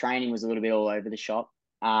my training was a little bit all over the shop,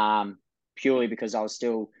 purely because I was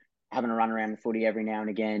still having to run around the footy every now and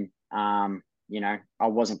again. I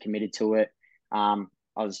wasn't committed to it. I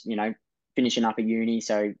was, finishing up at uni,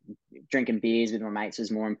 so drinking beers with my mates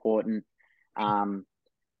was more important. So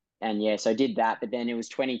I did that. But then it was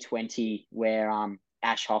 2020 where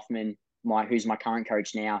Ash Hoffman, who's my current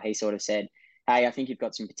coach now, he sort of said, "Hey, I think you've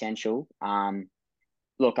got some potential.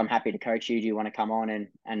 Look, I'm happy to coach you. Do you want to come on?"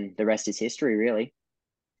 And the rest is history, really.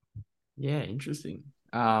 Yeah, interesting.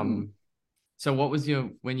 So what was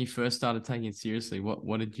when you first started taking it seriously,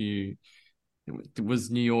 what did you, was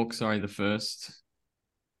New York, the first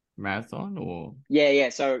marathon or? Yeah.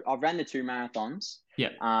 So I ran the two marathons. Yeah.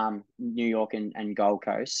 New York and Gold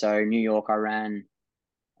Coast. So New York I ran,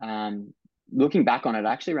 looking back on it,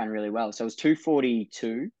 I actually ran really well. So it was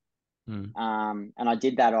 2:42. And I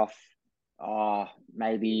did that off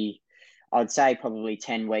maybe I'd say probably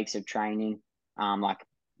 10 weeks of training. I would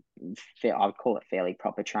call it fairly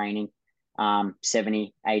proper training.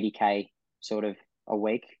 70, 80K sort of a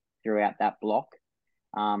week throughout that block.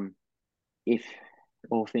 If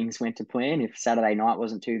all things went to plan, if Saturday night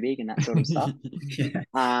wasn't too big and that sort of stuff.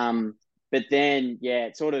 But then,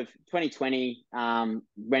 it sort of 2020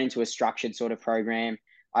 went into a structured sort of program.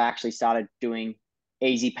 I actually started doing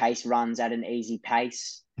easy pace runs at an easy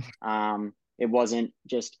pace. It wasn't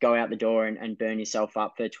just go out the door and burn yourself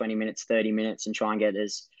up for 20 minutes, 30 minutes and try and get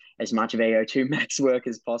as much VO2 max work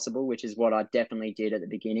as possible, which is what I definitely did at the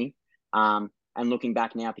beginning. And looking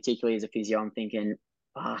back now, particularly as a physio, I'm thinking,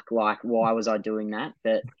 fuck, why was I doing that?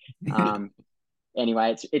 But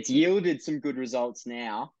anyway, it's yielded some good results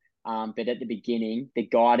now. But at the beginning, the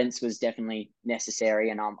guidance was definitely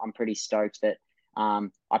necessary, and I'm pretty stoked that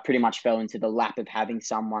I pretty much fell into the lap of having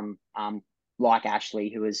someone like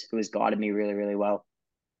Ashley who has guided me really, really well.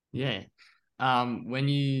 Yeah. When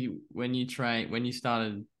you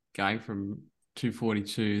started going from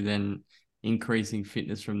 2:42, then increasing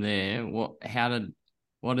fitness from there, what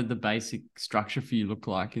did the basic structure for you look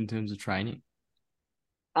like in terms of training?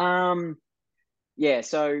 So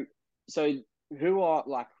who are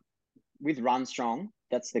with Run Strong,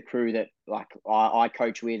 that's the crew that I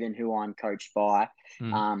coach with and who I'm coached by.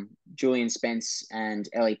 Julian Spence and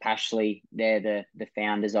Ellie Pashley, they're the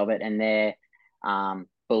founders of it, and their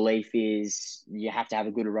belief is you have to have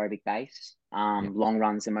a good aerobic base. Long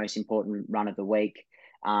run's the most important run of the week,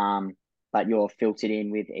 but you're filtered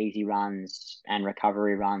in with easy runs and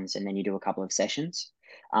recovery runs, and then you do a couple of sessions.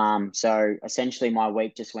 So essentially my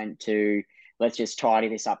week just went to, let's just tidy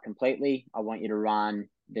this up completely. I want you to run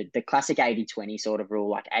the classic 80-20 sort of rule.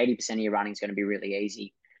 Like 80% of your running is going to be really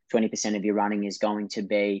easy. 20% of your running is going to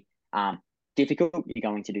be difficult. You're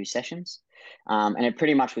going to do sessions. And it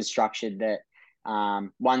pretty much was structured that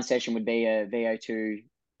one session would be a VO2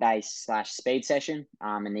 base / speed session.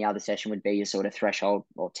 And the other session would be your sort of threshold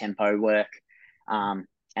or tempo work. And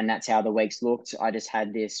that's how the weeks looked. I just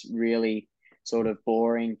had this really sort of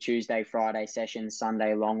boring Tuesday, Friday session,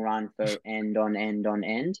 Sunday long run for end on end on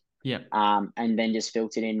end. Yeah. And then just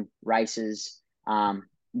filtered in races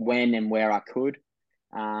when and where I could.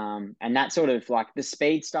 And that sort of the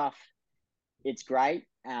speed stuff, it's great.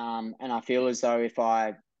 And I feel as though if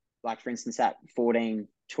I, for instance, that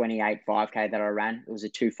 14:28 5K that I ran, it was a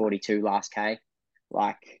 2:42 last K.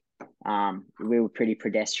 We were pretty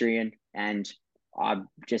pedestrian, and I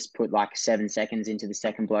just put like 7 seconds into the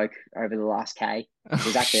second bloke over the last K. It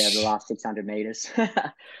was actually over the last 600 meters.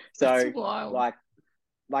 That's So wild.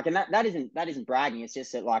 and that isn't bragging. It's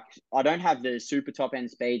just that like I don't have the super top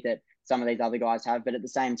end speed that some of these other guys have, but at the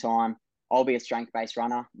same time, I'll be a strength based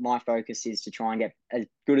runner. My focus is to try and get as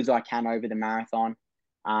good as I can over the marathon.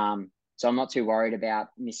 So I'm not too worried about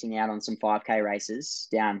missing out on some 5K races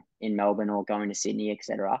down in Melbourne or going to Sydney,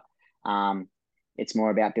 etc. It's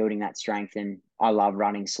more about building that strength, and I love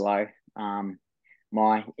running slow.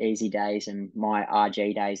 My easy days and my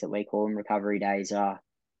RG days that we call them, recovery days, are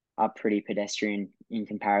pretty pedestrian in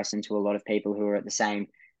comparison to a lot of people who are at the same,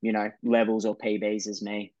 levels or PBs as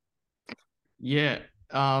me. Yeah.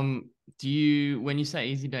 When you say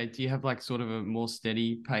easy day, do you have like sort of a more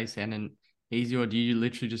steady pace and an easy, or do you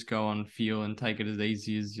literally just go on feel and take it as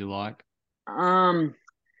easy as you like?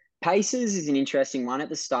 Paces is an interesting one. At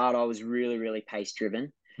the start, I was really, really pace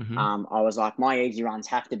driven. Mm-hmm. I was like, my easy runs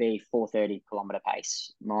have to be 4:30 kilometer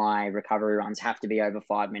pace. My recovery runs have to be over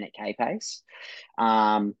 5-minute K pace.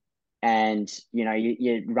 And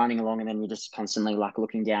you're running along, and then you're just constantly like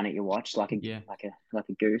looking down at your watch like a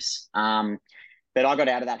goose. But I got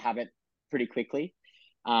out of that habit pretty quickly.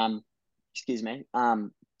 Excuse me.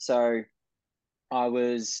 So I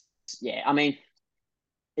was, I mean,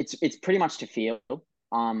 it's pretty much to feel.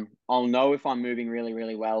 I'll know if I'm moving really,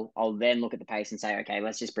 really well. I'll then look at the pace and say, okay,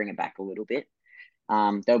 let's just bring it back a little bit.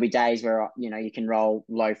 There'll be days where, you can roll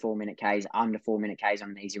low 4-minute Ks, under 4-minute Ks on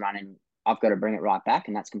an easy run, and I've got to bring it right back,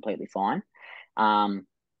 and that's completely fine.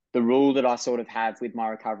 The rule that I sort of have with my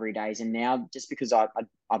recovery days, and now just because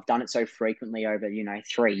I've done it so frequently over,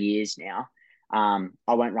 3 years now,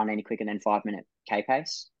 I won't run any quicker than 5-minute K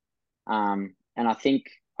pace. And I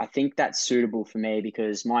think that's suitable for me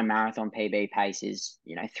because my marathon PB pace is,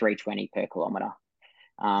 3:20 per kilometer.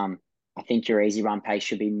 I think your easy run pace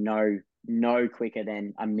should be no quicker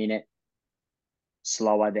than a minute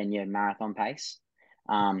slower than your marathon pace.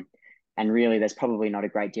 And really, there's probably not a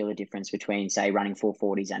great deal of difference between, say, running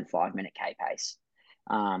 4:40s and 5-minute K pace.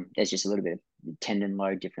 There's just a little bit of tendon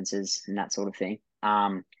load differences and that sort of thing.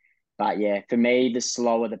 But yeah, for me, the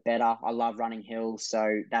slower the better. I love running hills,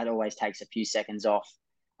 so that always takes a few seconds off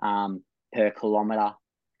per kilometer.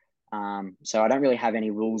 So I don't really have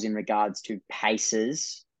any rules in regards to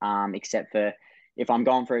paces, except for if I'm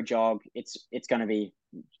going for a jog, it's going to be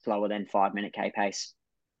slower than 5-minute K pace.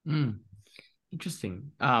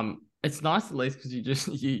 Interesting. It's nice at least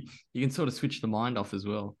because you can sort of switch the mind off as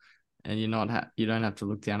well, and you don't have to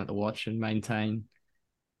look down at the watch and maintain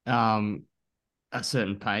a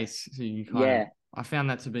certain pace. So you I found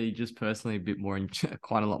that to be just personally a bit more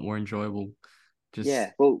quite a lot more enjoyable.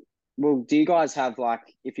 Well, do you guys have, like,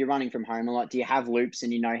 if you're running from home a lot, do you have loops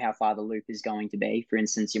and you know how far the loop is going to be? For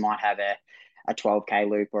instance, you might have a 12K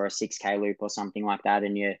loop or a 6K loop or something like that,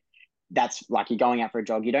 and that's like you're going out for a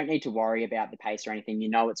jog. You don't need to worry about the pace or anything. You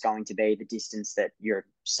know it's going to be the distance that you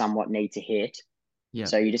somewhat need to hit. Yeah.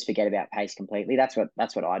 So you just forget about pace completely. That's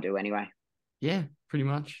what I do anyway. Yeah, pretty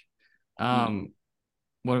much.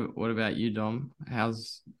 What about you, Dom?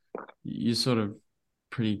 You sort of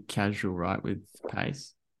pretty casual, right, with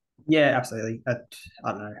pace? Yeah, absolutely. I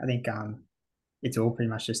don't know. I think it's all pretty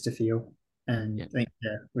much just a feel. And I think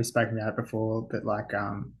we've spoken about it before, but like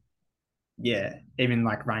even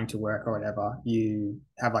like running to work or whatever, you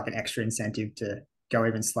have like an extra incentive to go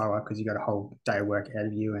even slower because you got a whole day of work ahead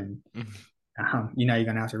of you, and you're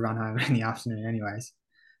gonna have to run home in the afternoon anyways.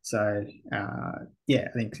 So I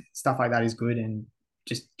think stuff like that is good, and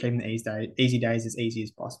just keeping the easy days as easy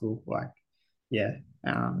as possible.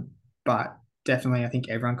 But definitely, I think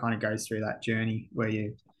everyone kind of goes through that journey where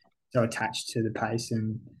you're so attached to the pace,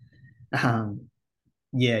 and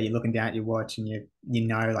you're looking down at your watch, and you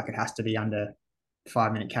know like it has to be under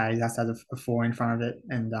 5-minute Ks. It has to have a 4 in front of it,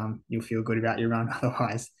 and you'll feel good about your run.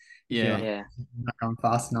 Otherwise, you're not going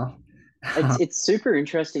fast enough. It's super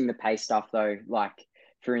interesting, the pace stuff though. Like,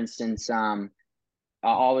 for instance, I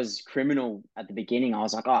was criminal at the beginning. I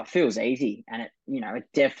was like, oh, it feels easy, and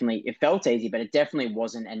it felt easy, but it definitely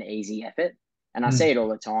wasn't an easy effort. And I see it all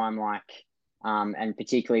the time, like, and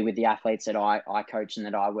particularly with the athletes that I coach and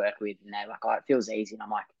that I work with, and they're like, oh, it feels easy. And I'm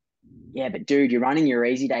like, yeah, but dude, you're running your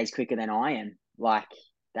easy days quicker than I am. Like,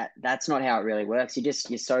 that's not how it really works. You're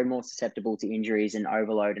so more susceptible to injuries and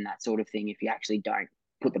overload and that sort of thing if you actually don't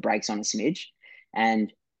put the brakes on a smidge.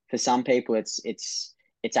 And for some people, it's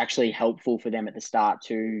actually helpful for them at the start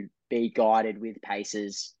to be guided with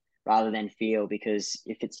paces rather than feel, because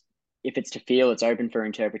if it's to feel, it's open for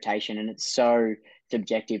interpretation, and it's so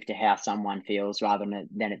subjective to how someone feels rather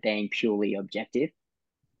than it being purely objective.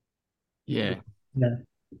 Yeah.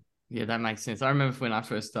 Yeah, that makes sense. I remember when I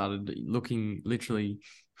first started looking, literally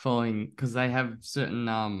following, because they have certain,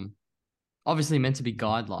 obviously meant to be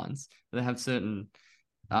guidelines, but they have certain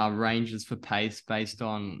ranges for pace based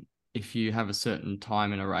on if you have a certain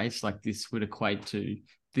time in a race, like this would equate to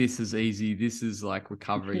this is easy, this is like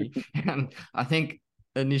recovery. And I think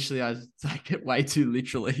initially I take it way too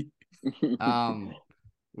literally,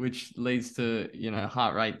 which leads to,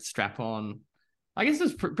 heart rate strap on. I guess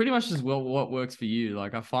it's pretty much just what works for you.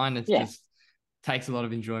 Like I find it just takes a lot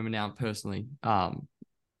of enjoyment out personally.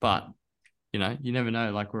 But you never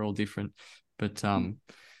know, like we're all different, but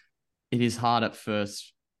it is hard at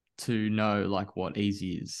first to know like what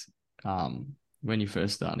easy is when you're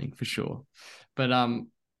first starting, for sure. But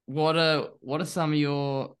what are some of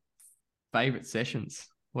your favorite sessions?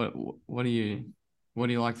 What do you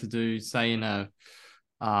like to do, say in a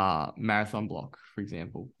marathon block, for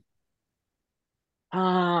example?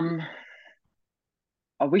 I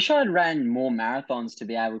wish I'd ran more marathons to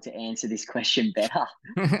be able to answer this question better.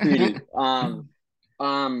 Really.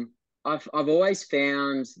 I've always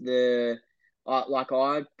found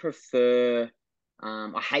I prefer.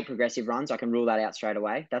 I hate progressive runs. I can rule that out straight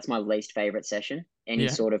away. That's my least favorite session. Any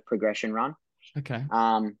sort of progression run. Okay.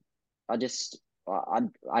 I just I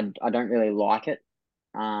don't really like it.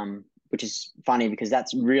 Which is funny because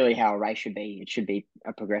that's really how a race should be. It should be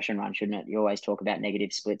a progression run, shouldn't it? You always talk about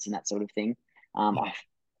negative splits and that sort of thing. I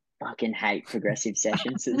fucking hate progressive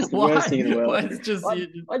sessions. It's the worst thing in the world. Why? It's just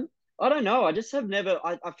I don't know. I just have never.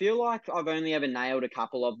 I feel like I've only ever nailed a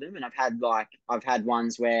couple of them, and I've had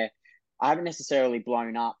ones where I haven't necessarily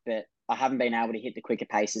blown up, but I haven't been able to hit the quicker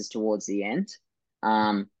paces towards the end.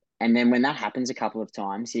 And then when that happens a couple of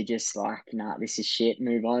times, you're just like, nah, this is shit.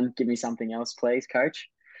 Move on. Give me something else, please, coach.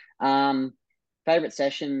 Favorite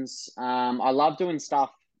sessions. I love doing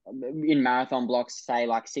stuff in marathon blocks, say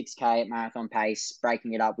like 6K at marathon pace,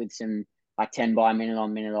 breaking it up with some like 10 by minute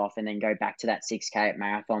on, minute off, and then go back to that 6K at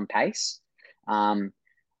marathon pace.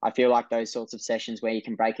 I feel like those sorts of sessions where you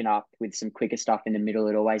can break it up with some quicker stuff in the middle,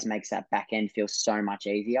 it always makes that back end feel so much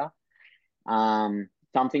easier.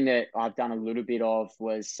 Something that I've done a little bit of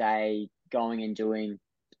was, say, going and doing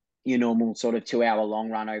your normal sort of 2 hour long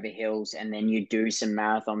run over hills, and then you do some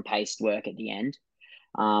marathon paced work at the end.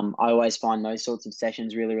 I always find those sorts of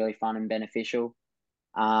sessions really, really fun and beneficial.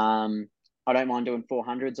 I don't mind doing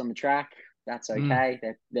 400s on the track. That's okay.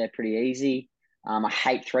 They're pretty easy. I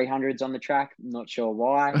hate 300s on the track. I'm not sure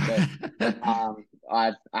why, but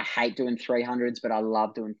I hate doing 300s, but I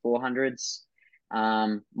love doing 400s.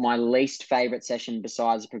 My least favorite session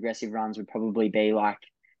besides the progressive runs would probably be like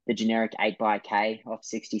the generic 8x off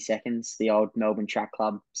 60 seconds, the old Melbourne Track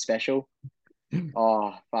Club special.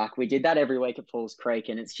 Oh, fuck. We did that every week at Falls Creek,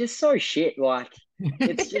 and it's just so shit. Like,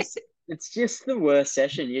 it's just the worst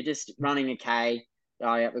session. You're just running a K.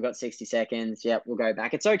 Oh, yeah, we've got 60 seconds. Yep, we'll go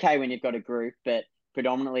back. It's okay when you've got a group, but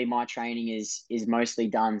predominantly my training is mostly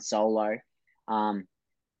done solo.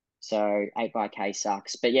 So 8x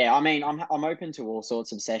sucks. But yeah, I mean, I'm open to all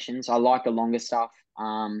sorts of sessions. I like the longer stuff.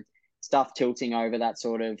 Stuff tilting over that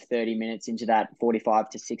sort of 30 minutes into that 45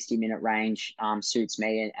 to 60 minute range suits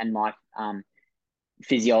me and my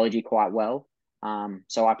physiology quite well.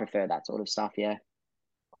 So I prefer that sort of stuff. Yeah.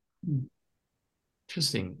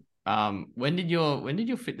 Interesting. When did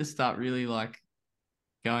your fitness start really like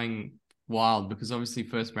going wild? Because obviously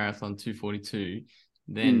first marathon 2:42,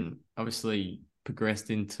 then obviously progressed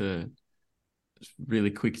into really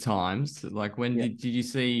quick times. Like when did you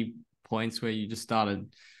see points where you just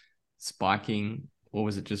started spiking, or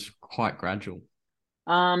was it just quite gradual?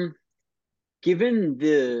 Given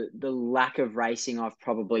the lack of racing I've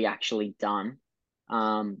probably actually done,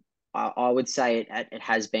 I would say it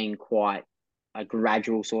has been quite a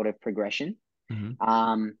gradual sort of progression.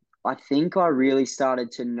 I think I really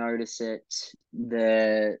started to notice it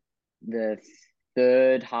the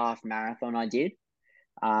third half marathon I did,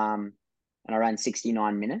 and I ran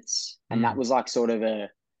 69 minutes, and that was like sort of a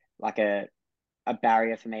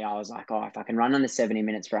barrier for me. I was like, oh, if I can run under 70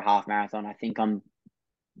 minutes for a half marathon, I think I'm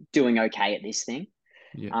doing okay at this thing.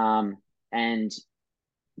 And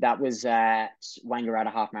that was at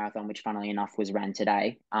Wangaratta half marathon, which funnily enough was ran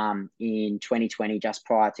today in 2020, just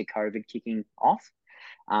prior to COVID kicking off.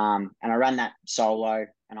 And I ran that solo,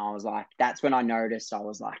 and I was like, that's when I noticed, I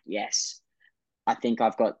was like, yes, I think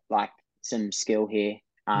I've got like some skill here.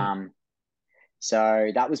 So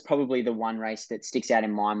that was probably the one race that sticks out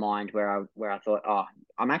in my mind where I thought, oh,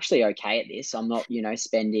 I'm actually okay at this. I'm not,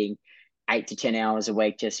 spending 8 to 10 hours a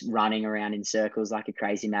week just running around in circles like a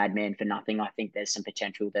crazy madman for nothing. I think there's some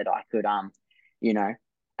potential that I could,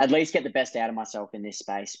 at least get the best out of myself in this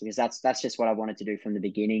space, because that's just what I wanted to do from the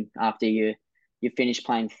beginning. After you you finish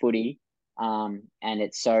playing footy, and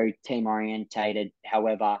it's so team orientated.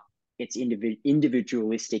 However, it's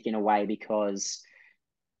individualistic in a way because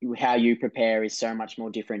how you prepare is so much more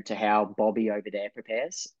different to how Bobby over there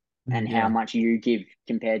prepares, and how much you give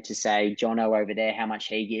compared to, say, Jono over there, how much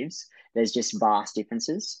he gives. There's just vast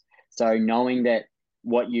differences. So knowing that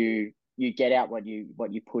what you get out, what you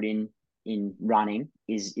put in running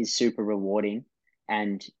is super rewarding,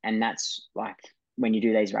 and that's like when you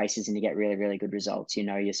do these races and you get really, really good results,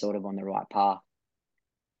 you're sort of on the right path.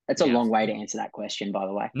 It's a long way to answer that question, by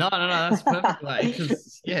the way. No, that's perfect.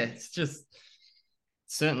 Because it's just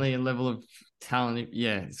certainly a level of talent.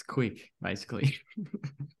 Yeah, it's quick, basically.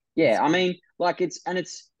 Yeah, I mean, like it's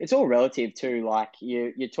all relative too. Like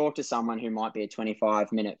you talk to someone who might be a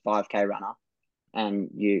 25-minute 5K runner, and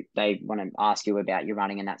they want to ask you about your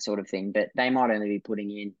running and that sort of thing, but they might only be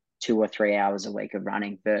putting in 2 or 3 hours a week of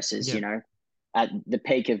running versus, at the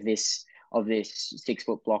peak of this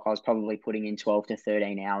 6-foot block, I was probably putting in 12 to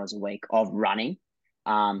 13 hours a week of running.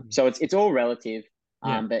 So it's all relative.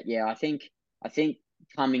 But yeah, I think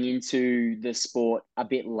coming into the sport a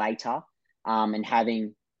bit later, and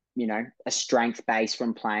having, a strength base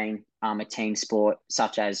from playing a team sport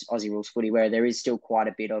such as Aussie Rules footy, where there is still quite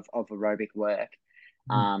a bit of aerobic work,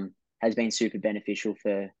 has been super beneficial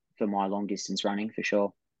for my long distance running for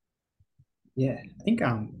sure. Yeah, I think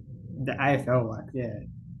the AFL,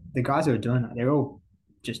 the guys who are doing that, they're all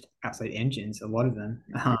just absolute engines. A lot of them,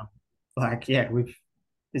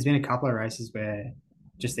 there's been a couple of races where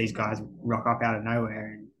just these guys rock up out of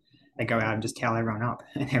nowhere and they go out and just towel everyone up,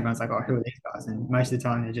 and everyone's like, "Oh, who are these guys?" And most of the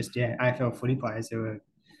time, they're just AFL footy players who are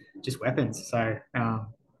just weapons. So I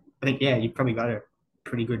think you've probably got a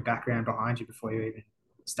pretty good background behind you before you even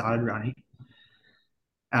started running.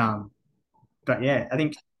 But yeah, I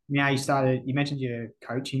think now you mentioned your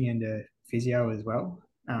coaching and physio as well.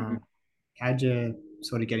 How'd you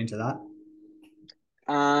sort of get into that?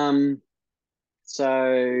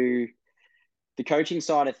 So the coaching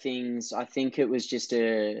side of things, I think it was just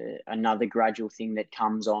another gradual thing that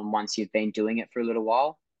comes on once you've been doing it for a little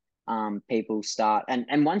while. People start,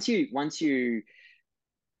 and once you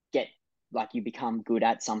get, like, you become good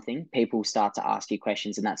at something, people start to ask you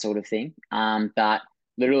questions and that sort of thing. But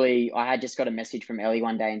literally, I had just got a message from Ellie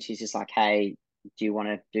one day, and she's just like, "Hey, do you want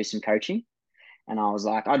to do some coaching?" And I was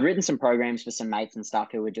like, I'd written some programs for some mates and stuff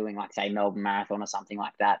who were doing, like, say, Melbourne Marathon or something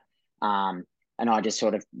like that. And I just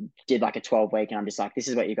sort of did like a 12-week, and I'm just like, this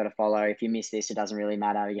is what you got to follow. If you miss this, it doesn't really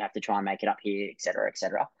matter. You have to try and make it up here, et cetera, et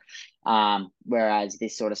cetera. Whereas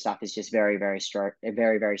this sort of stuff is just very, very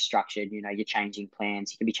very, very structured. You're changing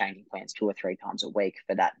plans. You can be changing plans 2 or 3 times a week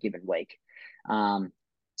for that given week. So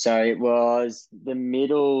it was the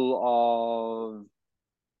middle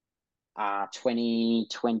of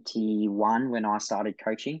 2021 when I started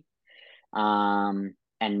coaching, and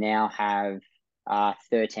now have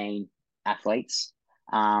 13 athletes,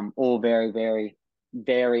 all very, very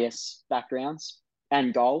various backgrounds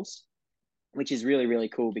and goals, which is really, really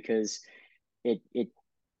cool because it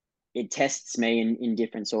tests me in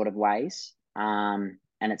different sort of ways, and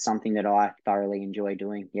it's something that I thoroughly enjoy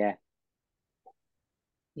doing.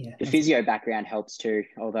 The physio background helps too,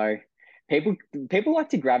 although people like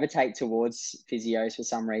to gravitate towards physios for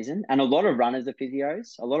some reason, and a lot of runners are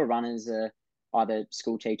physios. A lot of runners are either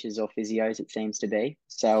school teachers or physios, it seems to be.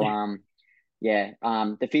 So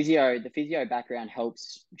the physio background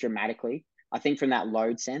helps dramatically, I think, from that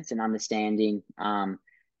load sense and understanding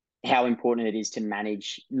how important it is to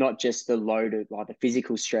manage not just the load of, like, the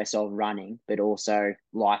physical stress of running, but also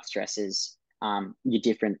life stresses. You're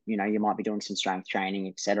different, you might be doing some strength training,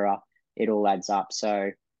 etc. It all adds up.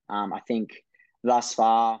 So I think thus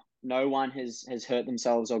far no one has hurt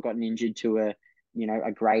themselves or gotten injured to a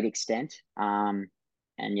great extent.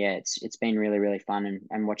 And it's been really, really fun,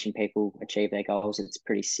 and watching people achieve their goals, it's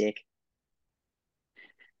pretty sick.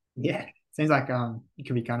 Yeah, seems like you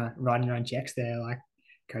could be kind of writing your own checks there, like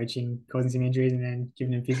coaching, causing some injuries, and then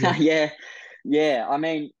giving them physio. yeah. I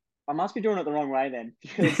mean, I must be doing it the wrong way then.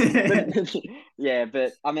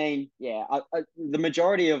 But I mean, the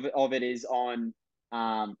majority of it is online.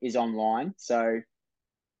 So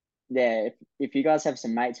yeah, if you guys have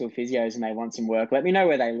some mates who are physios and they want some work, let me know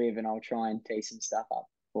where they live, and I'll try and tee some stuff up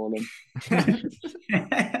for them.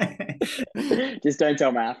 Just don't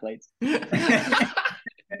tell my athletes. I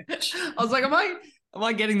was like, am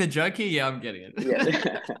I getting the joke here? Yeah, I'm getting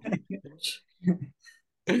it.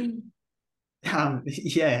 And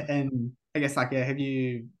I guess I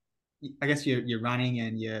guess your running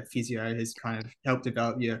and your physio has kind of helped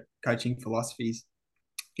develop your coaching philosophies.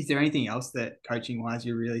 Is there anything else that coaching wise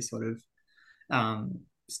you're really sort of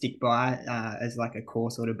stick by as like a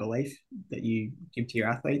core sort of belief that you give to your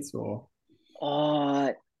athletes, or?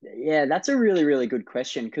 Oh, yeah, that's a really, really good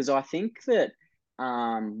question because I think that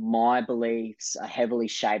my beliefs are heavily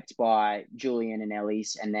shaped by Julian and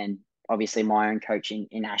Ellie's, and then obviously my own coaching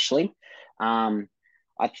in Ashley. Um,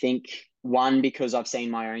 I think one, because I've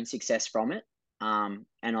seen my own success from it, and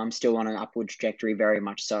I'm still on an upward trajectory, very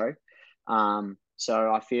much so.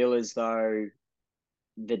 So I feel as though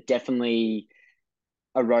the definitely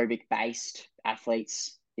aerobic based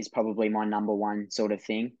athletes is probably my number one sort of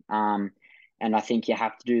thing. And I think you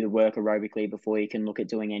have to do the work aerobically before you can look at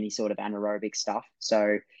doing any sort of anaerobic stuff.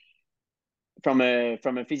 So from a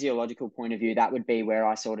physiological point of view, that would be where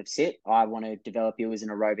I sort of sit. I want to develop you as an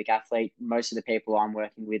aerobic athlete. Most of the people I'm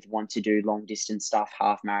working with want to do long distance stuff,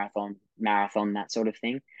 half marathon, that sort of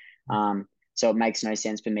thing. So it makes no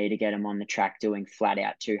sense for me to get them on the track doing flat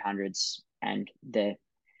out 200s and the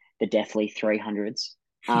deathly 300s.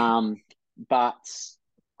 But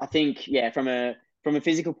I think, yeah, from a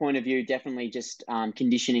physical point of view, definitely just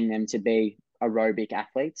conditioning them to be aerobic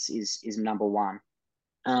athletes is number one.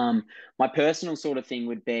 My personal sort of thing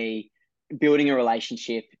would be building a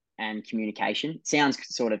relationship and communication. It sounds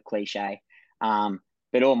sort of cliche,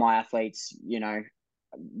 but all my athletes,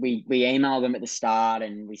 we email them at the start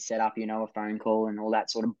and we set up, a phone call and all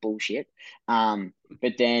that sort of bullshit.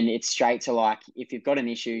 But then it's straight to like, if you've got an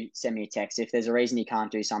issue, send me a text. If there's a reason you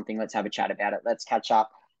can't do something, let's have a chat about it. Let's catch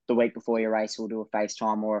up the week before your race. We'll do a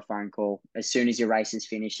FaceTime or a phone call. As soon as your race is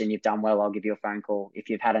finished and you've done well, I'll give you a phone call. If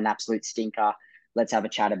you've had an absolute stinker, let's have a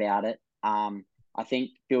chat about it. I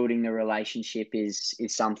think building the relationship is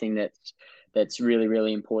something that's really,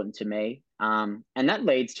 really important to me. And that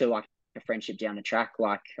leads to like a friendship down the track.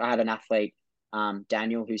 Like I had an athlete,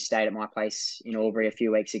 Daniel, who stayed at my place in Albury a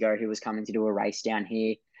few weeks ago, who was coming to do a race down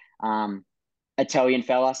here. Italian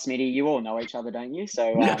fella, Smitty, you all know each other, don't you? So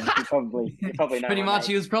you probably know. Pretty much,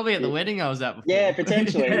 he was probably at the wedding I was at before. Yeah,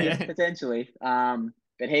 potentially, potentially.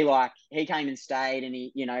 But he came and stayed,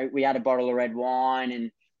 and we had a bottle of red wine,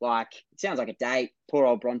 and like it sounds like a date. Poor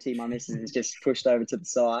old Bronte, my missus, is just pushed over to the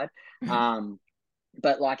side.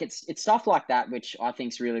 But like it's stuff like that which I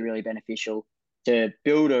think is really, really beneficial to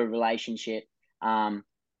build a relationship,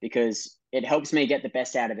 because it helps me get the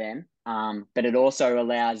best out of them, but it also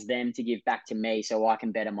allows them to give back to me so I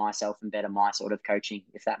can better myself and better my sort of coaching,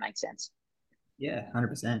 if that makes sense. Yeah,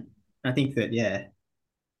 100%. I think that, yeah,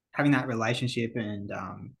 having that relationship and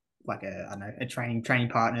like a training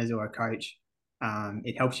partners or a coach,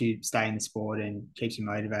 it helps you stay in the sport and keeps you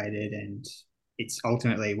motivated, and it's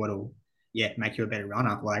ultimately what'll make you a better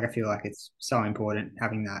runner. Like I feel like it's so important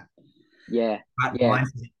having that mindset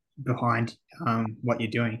behind what you're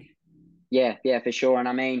doing. Yeah, for sure. And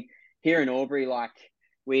I mean, here in Albury, like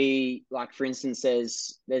for instance,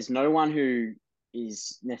 there's no one who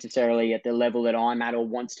is necessarily at the level that I'm at or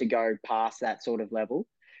wants to go past that sort of level.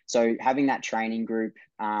 So having that training group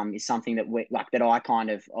is something that I kind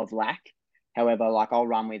of lack. However, like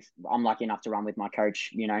I'm lucky enough to run with my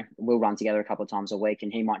coach. We'll run together a couple of times a week,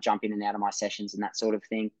 and he might jump in and out of my sessions and that sort of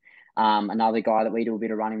thing. Another guy that we do a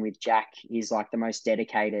bit of running with, Jack, is like the most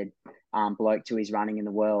dedicated bloke to his running in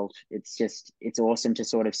the world. It's awesome to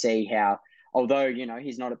sort of see how, although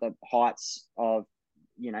he's not at the heights of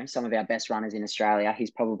some of our best runners in Australia,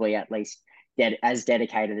 he's probably at least as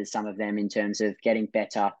dedicated as some of them in terms of getting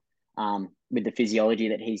better with the physiology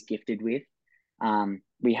that he's gifted with.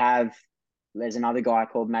 There's another guy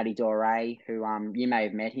called Matty Doré who you may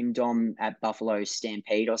have met him, Dom, at Buffalo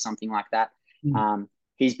Stampede or something like that.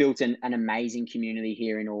 He's built an amazing community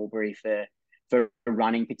here in Albury for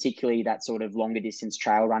running, particularly that sort of longer distance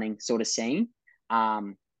trail running sort of scene.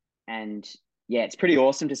 And yeah, it's pretty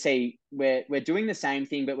awesome to see we're doing the same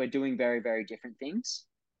thing, but we're doing very, very different things.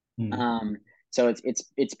 So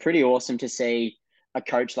it's pretty awesome to see a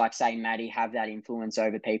coach like, say, Maddie have that influence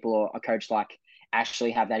over people, or a coach like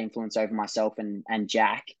Ashley have that influence over myself and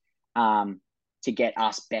Jack, to get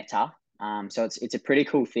us better. So it's a pretty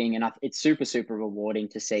cool thing, and it's super, super rewarding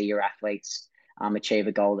to see your athletes achieve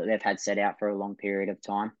a goal that they've had set out for a long period of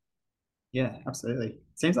time. Yeah, absolutely. It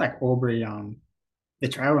seems like Albury, the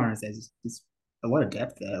trail runners, there's a lot of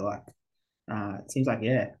depth there. Like, it seems like,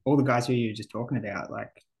 all the guys who you're just talking about,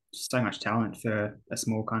 like, so much talent for a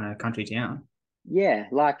small kind of country town. Yeah,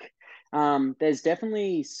 like, there's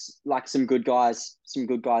definitely like some good guys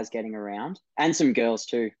getting around, and some girls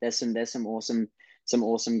too. There's some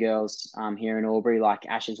awesome girls here in Albury, like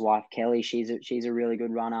Ash's wife Kelly. She's a really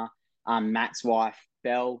good runner. Matt's wife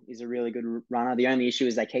Belle is a really good runner. The only issue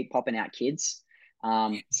is they keep popping out kids.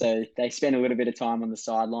 So they spend a little bit of time on the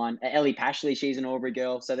sideline. Ellie Pashley, she's an Albury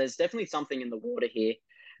girl. So there's definitely something in the water here.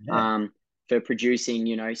 producing,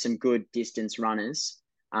 you know, some good distance runners.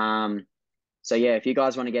 So yeah, if you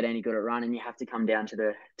guys want to get any good at running, you have to come down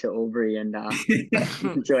to Albury and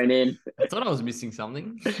join in. I thought I was missing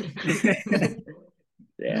something.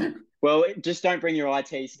 Yeah. Well, just don't bring your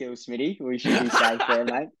IT skills, Smitty. We should be safe there,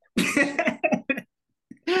 mate.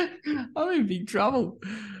 I'm in big trouble.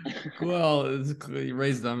 Well, it's clearly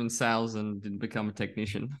reason I'm in sales and didn't become a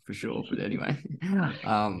technician for sure. But anyway,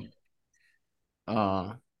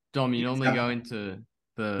 Dom, you normally go into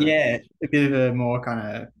Yeah, a bit of a more kind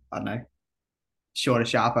of, I don't know, shorter,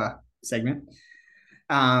 sharper segment.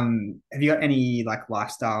 Have you got any like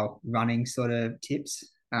lifestyle running sort of tips?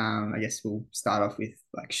 I guess we'll start off with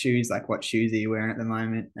like shoes. Like, what shoes are you wearing at the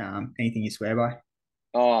moment? Anything you swear by?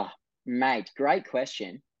 Oh, mate, great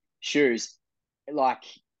question. Shoes, like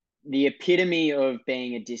the epitome of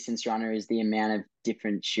being a distance runner is the amount of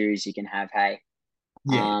different shoes you can have. Hey,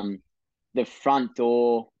 Yeah. the front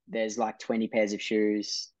door, there's like 20 pairs of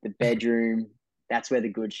shoes. The bedroom, that's where the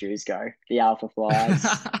good shoes go. The Alpha Flies,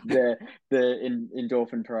 the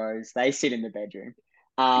Endorphin Pros, they sit in the bedroom.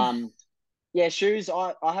 Yeah, shoes,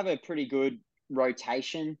 I have a pretty good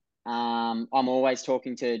rotation. I'm always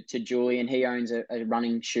talking to Julian. He owns a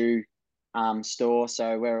running shoe store,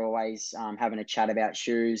 so we're always having a chat about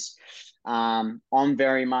shoes. I'm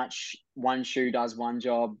very much one shoe does one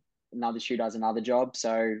job, another shoe does another job.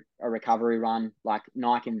 So a recovery run, like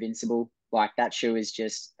Nike Invincible, like that shoe is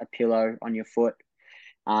just a pillow on your foot.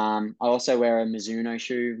 I also wear a Mizuno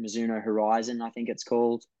shoe, Mizuno Horizon, I think it's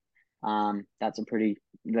called. That's a pretty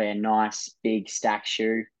nice big stack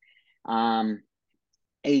shoe.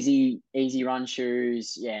 Easy run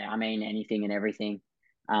shoes. Yeah, I mean anything and everything.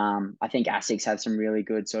 I think Asics have some really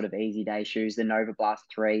good sort of easy day shoes. The Nova Blast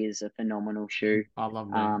 3 is a phenomenal shoe. I love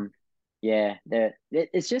them. Yeah,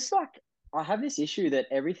 it's just like I have this issue that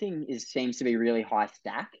everything seems to be really high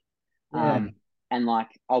stack. Yeah. And like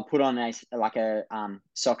I'll put on a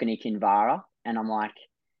Saucony Kinvara, and I'm like,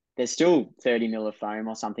 there's still 30 mil of foam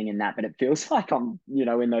or something in that, but it feels like I'm, you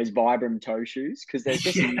know, in those Vibram toe shoes because there's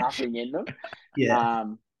just nothing in them. Yeah.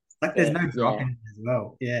 Like there's no drop yeah. in it as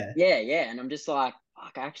well. Yeah. Yeah. And I'm just like,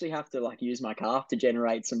 fuck, I actually have to like use my calf to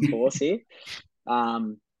generate some force here.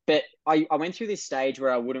 But I went through this stage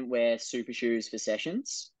where I wouldn't wear super shoes for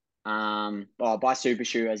sessions. Well, by super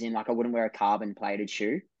shoe as in like I wouldn't wear a carbon plated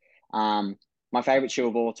shoe. My favorite shoe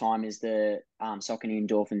of all time is the Saucony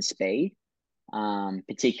Endorphin Speed,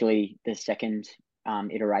 particularly the second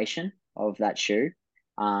iteration of that shoe.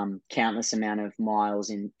 Countless amount of miles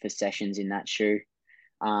in for sessions in that shoe.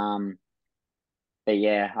 But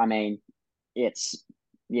yeah, I mean, it's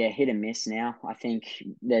hit and miss now. I think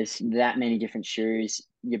there's that many different shoes.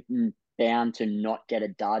 You're bound to not get a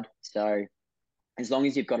dud. So as long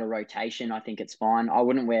as you've got a rotation, I think it's fine. I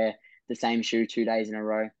wouldn't wear the same shoe 2 days in a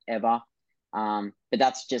row ever. But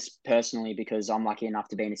that's just personally because I'm lucky enough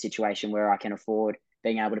to be in a situation where I can afford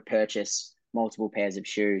being able to purchase multiple pairs of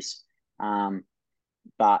shoes. I'm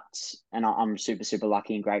super, super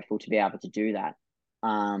lucky and grateful to be able to do that.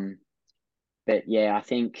 But yeah, I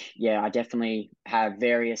think, I definitely have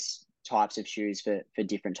various types of shoes for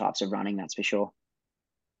different types of running. That's for sure.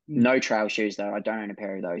 No trail shoes though. I don't own a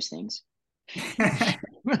pair of those things.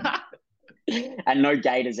 And no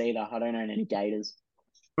gaiters either. I don't own any gaiters.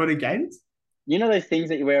 What are gators? You know those things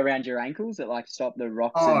that you wear around your ankles that like stop the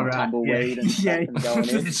rocks and right. tumbleweed and stuff from going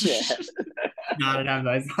in? Yeah. No, I don't have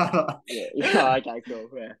those. Yeah. Okay, cool.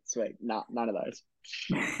 Yeah, sweet. No, none of those.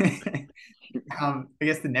 I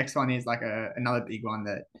guess the next one is like another big one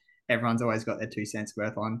that everyone's always got their 2 cents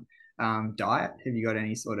worth on. Diet. Have you got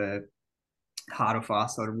any sort of hard or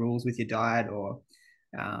fast sort of rules with your diet or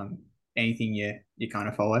anything you kind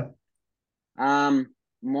of follow?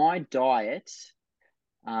 My diet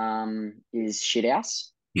is shit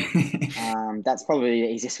house. That's probably the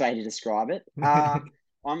easiest way to describe it.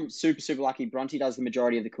 I'm super, super lucky. Bronte does the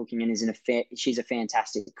majority of the cooking and she's a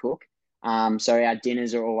fantastic cook. So our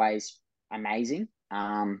dinners are always amazing.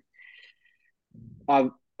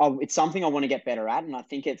 It's something I want to get better at, and I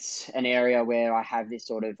think it's an area where I have this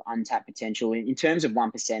sort of untapped potential in terms of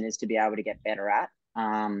 1%ers to be able to get better at.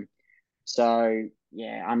 So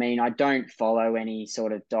yeah, I mean, I don't follow any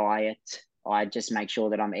sort of diet. I just make sure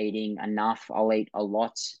that I'm eating enough. I'll eat a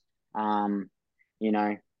lot. You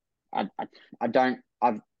know,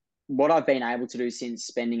 what I've been able to do since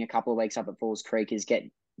spending a couple of weeks up at Falls Creek is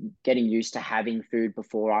getting used to having food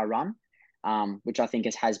before I run, which I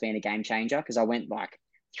think has been a game changer because I went like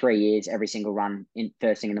 3 years, every single run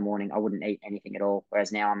first thing in the morning, I wouldn't eat anything at all.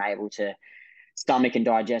 Whereas now I'm able to stomach and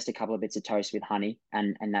digest a couple of bits of toast with honey.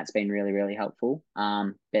 And that's been really, really helpful.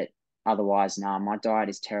 But otherwise, no, my diet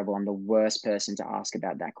is terrible. I'm the worst person to ask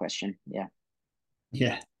about that question. Yeah.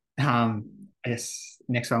 Yeah. I guess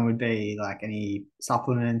next one would be like any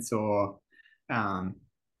supplements or I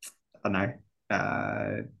don't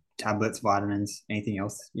know, tablets, vitamins, anything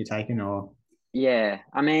else you're taking or Yeah,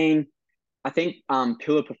 I mean, I think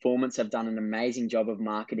Pillar Performance have done an amazing job of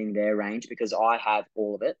marketing their range because I have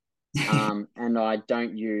all of it, and I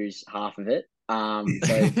don't use half of it.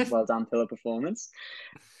 So well done, Pillar Performance.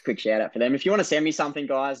 Quick shout out for them. If you want to send me something,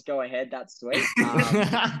 guys, go ahead. That's sweet.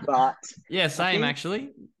 But Yeah, I same think,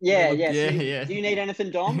 actually. yeah, Look, yeah. So yeah, you, yeah. do you need anything,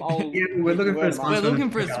 Dom? I'll yeah, we're keep your looking for a word of We're sponsor on mouth. the looking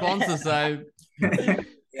for a podcast. sponsor, so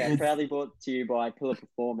Yeah, we'll... proudly brought to you by Pillar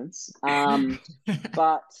Performance.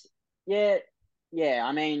 But yeah, yeah.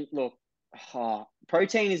 I mean, look,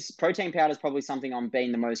 protein powder is probably something I'm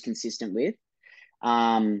being the most consistent with.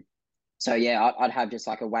 Um, so yeah, I'd have just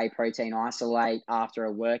like a whey protein isolate after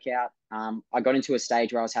a workout. I got into a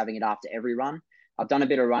stage where I was having it after every run. I've done a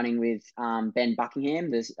bit of running with Ben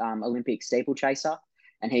Buckingham, this Olympic steeplechaser,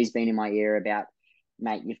 and he's been in my ear about,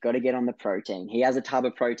 mate, you've got to get on the protein. He has a tub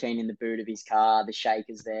of protein in the boot of his car. The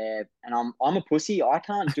shaker's there, and I'm a pussy. I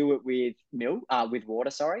can't do it with milk, with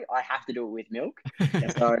water. Sorry, I have to do it with milk.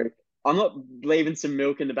 So I'm not leaving some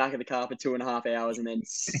milk in the back of the car for 2.5 hours and then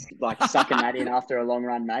like sucking that in after a long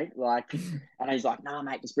run, mate. Like, and he's like, "Nah,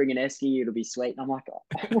 mate, just bring an esky. It'll be sweet." And I'm like, oh,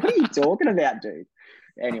 "What are you talking about, dude?"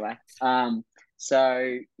 Anyway,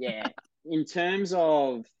 so yeah, in terms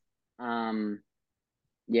of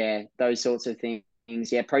yeah, those sorts of things.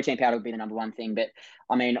 Yeah, protein powder would be the number one thing. But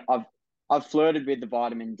I mean, I've flirted with the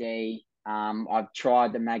vitamin D. I've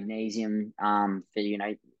tried the magnesium for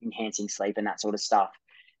enhancing sleep and that sort of stuff.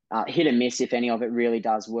 Hit and miss if any of it really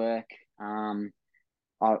does work.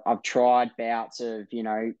 I've tried bouts of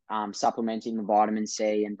supplementing the vitamin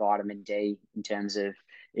C and vitamin D in terms of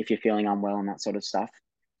if you're feeling unwell and that sort of stuff.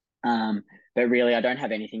 But really, I don't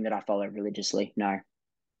have anything that I follow religiously. No.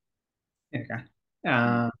 Okay.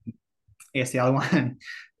 I guess the other one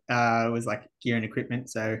was like gear and equipment.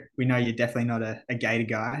 So we know you're definitely not a gator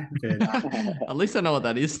guy. But At least I know what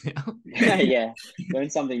that is now. Yeah, learn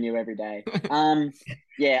something new every day.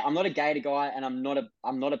 Yeah, I'm not a gator guy, and I'm not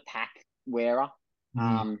a pack wearer.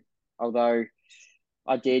 Although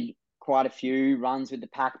I did quite a few runs with the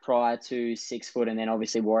pack prior to 6 foot, and then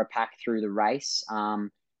obviously wore a pack through the race.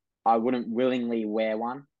 I wouldn't willingly wear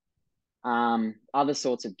one. Other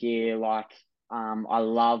sorts of gear, like I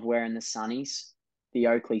love wearing the sunnies, the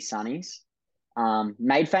Oakley sunnies.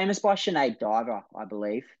 Made famous by Sinead Diver, I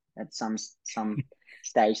believe, at some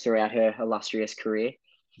stage throughout her illustrious career.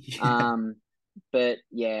 yeah. But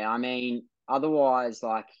yeah, I mean, otherwise,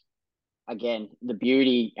 like again, the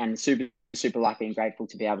beauty and super lucky and grateful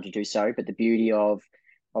to be able to do so. But the beauty of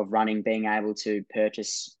running, being able to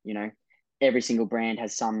purchase, every single brand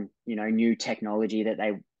has some, new technology that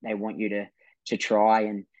they want you to try.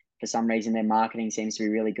 And for some reason, their marketing seems to be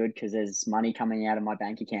really good because there's money coming out of my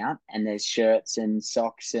bank account and there's shirts and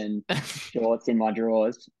socks and shorts in my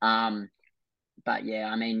drawers. But yeah,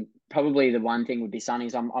 I mean, probably the one thing would be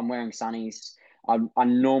sunnies. I'm wearing sunnies. I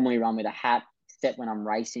normally run with a hat, except when I'm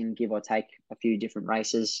racing, give or take a few different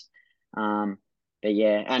races. But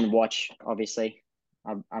yeah, and watch, obviously.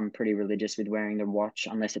 I'm pretty religious with wearing the watch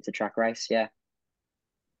unless it's a track race. Yeah.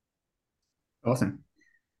 Awesome.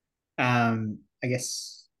 I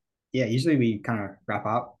guess, yeah, usually we kind of wrap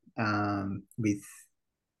up with,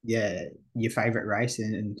 yeah, your favorite race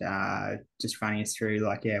and just running us through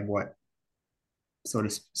like, yeah, what sort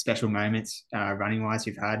of special moments running wise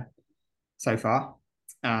you've had so far.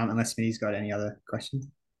 Unless Smitty's got any other questions.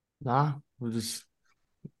 Nah, we'll just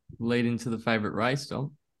lead into the favorite race,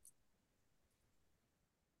 Dom.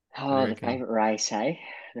 Oh, the favorite race, hey?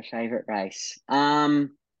 The favorite race.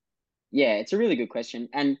 Yeah, it's a really good question.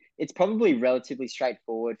 And it's probably relatively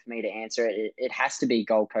straightforward for me to answer it. It has to be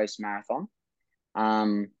Gold Coast Marathon.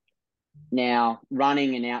 Now,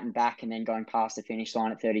 running an out and back and then going past the finish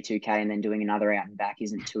line at 32K and then doing another out and back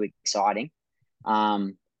isn't too exciting.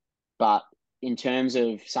 But in terms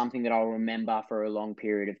of something that I'll remember for a long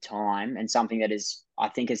period of time and something that I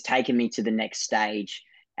think has taken me to the next stage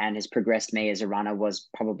and has progressed me as a runner was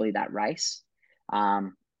probably that race.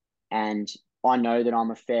 And I know that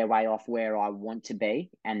I'm a fair way off where I want to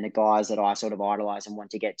be. And the guys that I sort of idolize and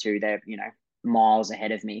want to get to, they're, miles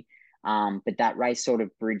ahead of me. But that race sort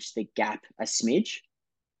of bridged the gap a smidge.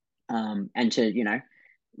 And to,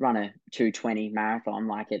 run a 2:20 marathon,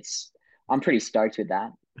 like I'm pretty stoked with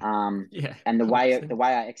that. Yeah. And the 100%.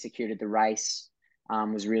 way I executed the race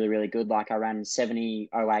was really, really good. Like I ran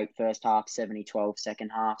 70:08 first half, 70:12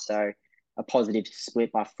 second half. So a positive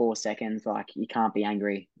split by 4 seconds. Like you can't be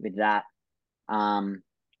angry with that.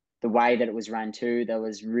 The way that it was run too,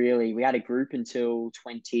 we had a group until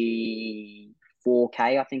 20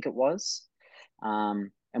 4K, I think it was.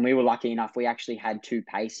 And we were lucky enough, we actually had two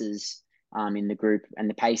pacers in the group, and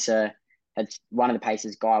the pacer one of the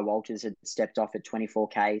pacers, Guy Walters, had stepped off at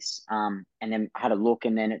 24Ks. And then I had a look,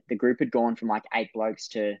 and then the group had gone from like 8 blokes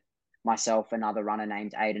to myself, another runner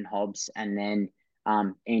named Aidan Hobbs, and then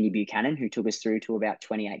Andy Buchanan, who took us through to about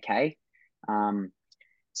 28K.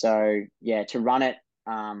 So yeah, to run it,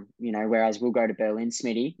 whereas we'll go to Berlin,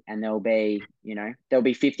 Smitty, and there'll be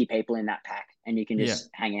 50 people in that pack, and you can just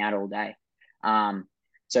hang out all day.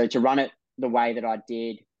 So to run it the way that I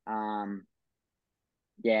did, I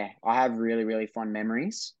have really, really fond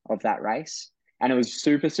memories of that race, and it was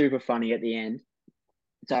super, super funny at the end.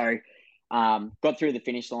 So got through the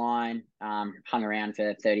finish line, hung around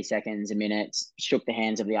for 30 seconds, a minute, shook the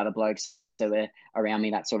hands of the other blokes that were around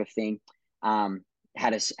me, that sort of thing.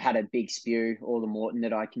 Had a big spew. All the Morton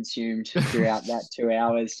that I consumed throughout that 2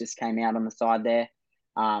 hours just came out on the side there.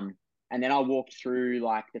 And then I walked through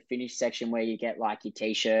like the finish section where you get like your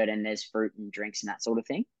t-shirt and there's fruit and drinks and that sort of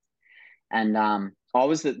thing. And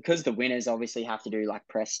because the winners obviously have to do like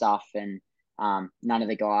press stuff, and none of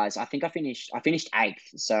the guys, I finished 8th.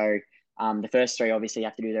 So the first 3 obviously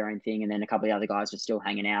have to do their own thing, and then a couple of the other guys were still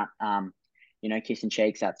hanging out, kissing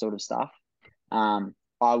cheeks, that sort of stuff.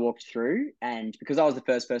 I walked through, and because I was the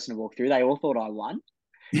first person to walk through, they all thought I won.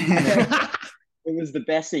 It was the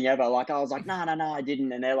best thing ever. Like I was like, no, I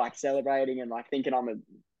didn't. And they're like celebrating and like thinking I'm an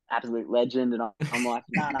absolute legend. And I'm like,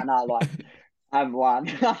 no, like I've won.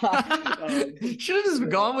 Should have just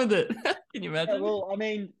gone with it. Can you imagine? Yeah, well, I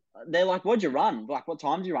mean, they're like, what'd you run? Like, what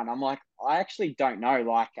time did you run? I'm like, I actually don't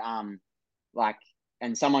know.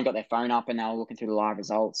 And someone got their phone up and they were looking through the live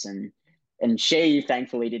results, and she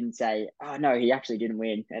thankfully didn't say, oh no, he actually didn't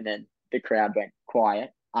win. And then the crowd went quiet.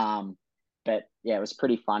 But yeah, it was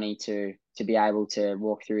pretty funny to be able to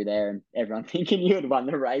walk through there and everyone thinking you had won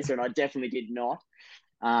the race, and I definitely did not.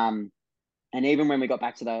 And even when we got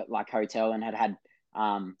back to the like hotel and had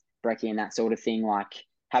brekkie and that sort of thing, like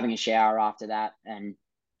having a shower after that, and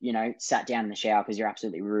sat down in the shower because you're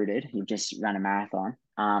absolutely rooted. You've just run a marathon,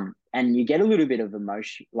 and you get a little bit of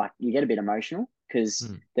emotion, like you get a bit emotional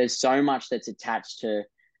because there's so much that's attached to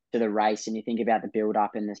the race, and you think about the build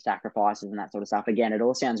up and the sacrifices and that sort of stuff. Again, it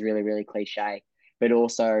all sounds really, really cliche, but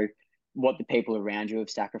also what the people around you have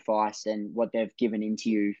sacrificed and what they've given into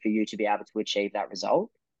you for you to be able to achieve that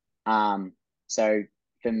result. So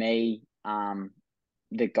for me,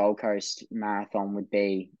 the Gold Coast Marathon would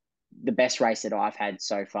be the best race that I've had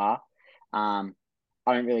so far.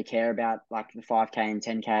 I don't really care about like the 5K and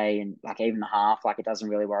 10K and like even the half. Like it doesn't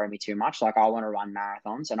really worry me too much. Like I want to run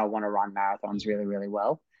marathons, and I want to run marathons really, really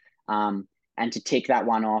well. And to tick that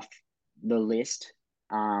one off the list,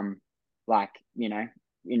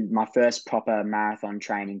 in my first proper marathon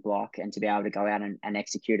training block, and to be able to go out and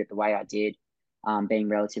execute it the way I did, being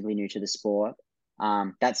relatively new to the sport,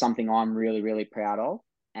 that's something I'm really, really proud of,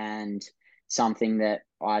 and something that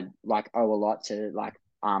I like owe a lot to like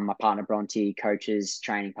my partner Bronte, coaches,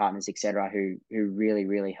 training partners, etc., who really,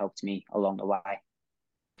 really helped me along the way.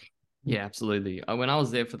 Yeah, absolutely. When I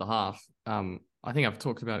was there for the half, I think I've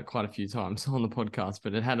talked about it quite a few times on the podcast,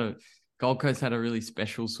 but Gold Coast had a really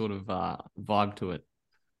special sort of vibe to it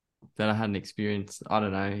that I hadn't experienced. I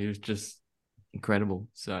don't know. It was just incredible.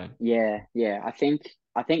 So yeah. I think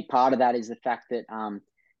part of that is the fact that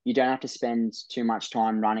you don't have to spend too much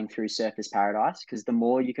time running through Surfers Paradise, because the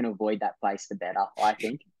more you can avoid that place, the better, I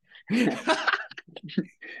think.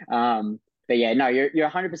 But yeah, no, you're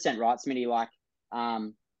 100% right, Smitty. Like,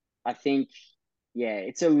 I think, yeah,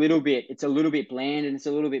 it's a little bit bland, and it's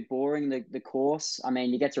a little bit boring, the course. I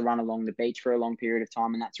mean, you get to run along the beach for a long period of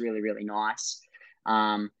time, and that's really, really nice.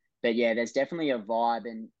 But yeah, there's definitely a vibe,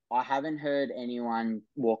 and I haven't heard anyone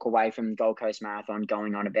walk away from Gold Coast Marathon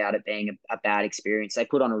going on about it being a bad experience. They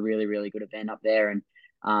put on a really, really good event up there, and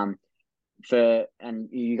and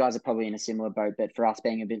you guys are probably in a similar boat, but for us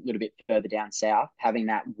being little bit further down south, having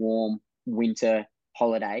that warm winter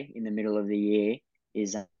holiday in the middle of the year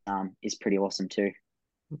is pretty awesome too.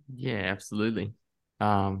 Yeah, absolutely.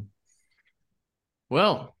 Well,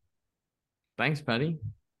 thanks, Paddy.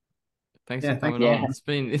 Thanks for coming on.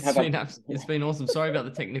 It's been awesome. Sorry about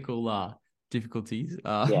the technical difficulties.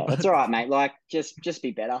 Yeah, that's all right, mate. Like, just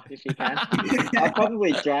be better if you can. I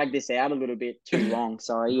probably dragged this out a little bit too long.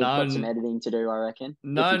 Sorry, you've got some editing to do, I reckon.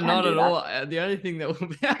 No, not at all. The only thing that will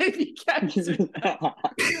be if you can do that,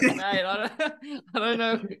 mate, I don't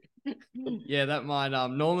know. Yeah, that might.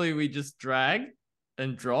 Normally we just drag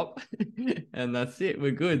and drop, and that's it.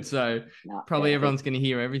 We're good. So probably everyone's going to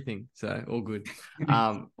hear everything. So all good.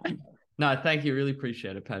 No, thank you. Really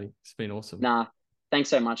appreciate it, Paddy. It's been awesome. Nah, thanks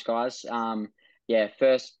so much, guys. yeah,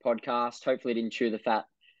 first podcast. Hopefully didn't chew the fat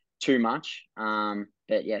too much.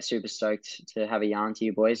 But yeah, super stoked to have a yarn to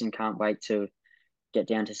you boys and can't wait to get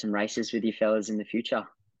down to some races with you fellas in the future.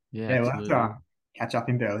 Yeah, Yeah, we'll have absolutely. to catch up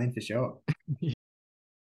in Berlin for sure.